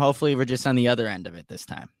kind of game. Hopefully we're just on the other end of it this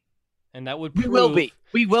time. And that would prove...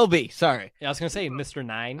 We will be. Sorry. Yeah, I was going to say Mr.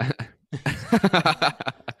 9.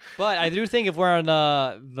 But I do think if we're on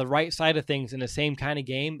the right side of things in the same kind of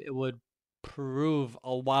game, it would prove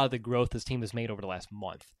a lot of the growth this team has made over the last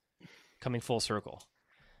month, coming full circle.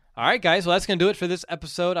 All right, guys. Well, that's going to do it for this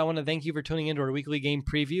episode. I want to thank you for tuning into our weekly game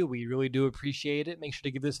preview. We really do appreciate it. Make sure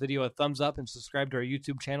to give this video a thumbs up and subscribe to our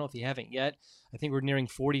YouTube channel if you haven't yet. I think we're nearing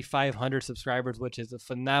 4,500 subscribers, which is a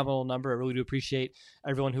phenomenal number. I really do appreciate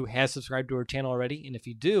everyone who has subscribed to our channel already. And if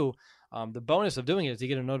you do, the bonus of doing it is you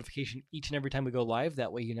get a notification each and every time we go live.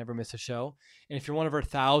 That way you never miss a show. And if you're one of our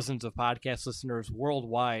thousands of podcast listeners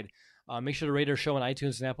worldwide, make sure to rate our show on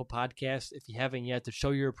iTunes and Apple Podcasts if you haven't yet, to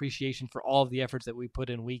show your appreciation for all of the efforts that we put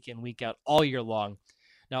in week out all year long.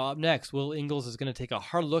 Now, up next, Will Ingles is going to take a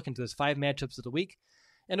hard look into his 5 matchups of the week.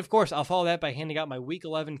 And, of course, I'll follow that by handing out my Week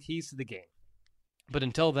 11 keys to the game. But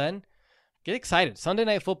until then, get excited. Sunday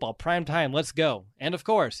Night Football, prime time. Let's go. And, of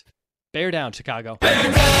course, bear down, Chicago. Bear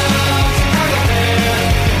down, Chicago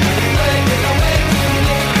Bears.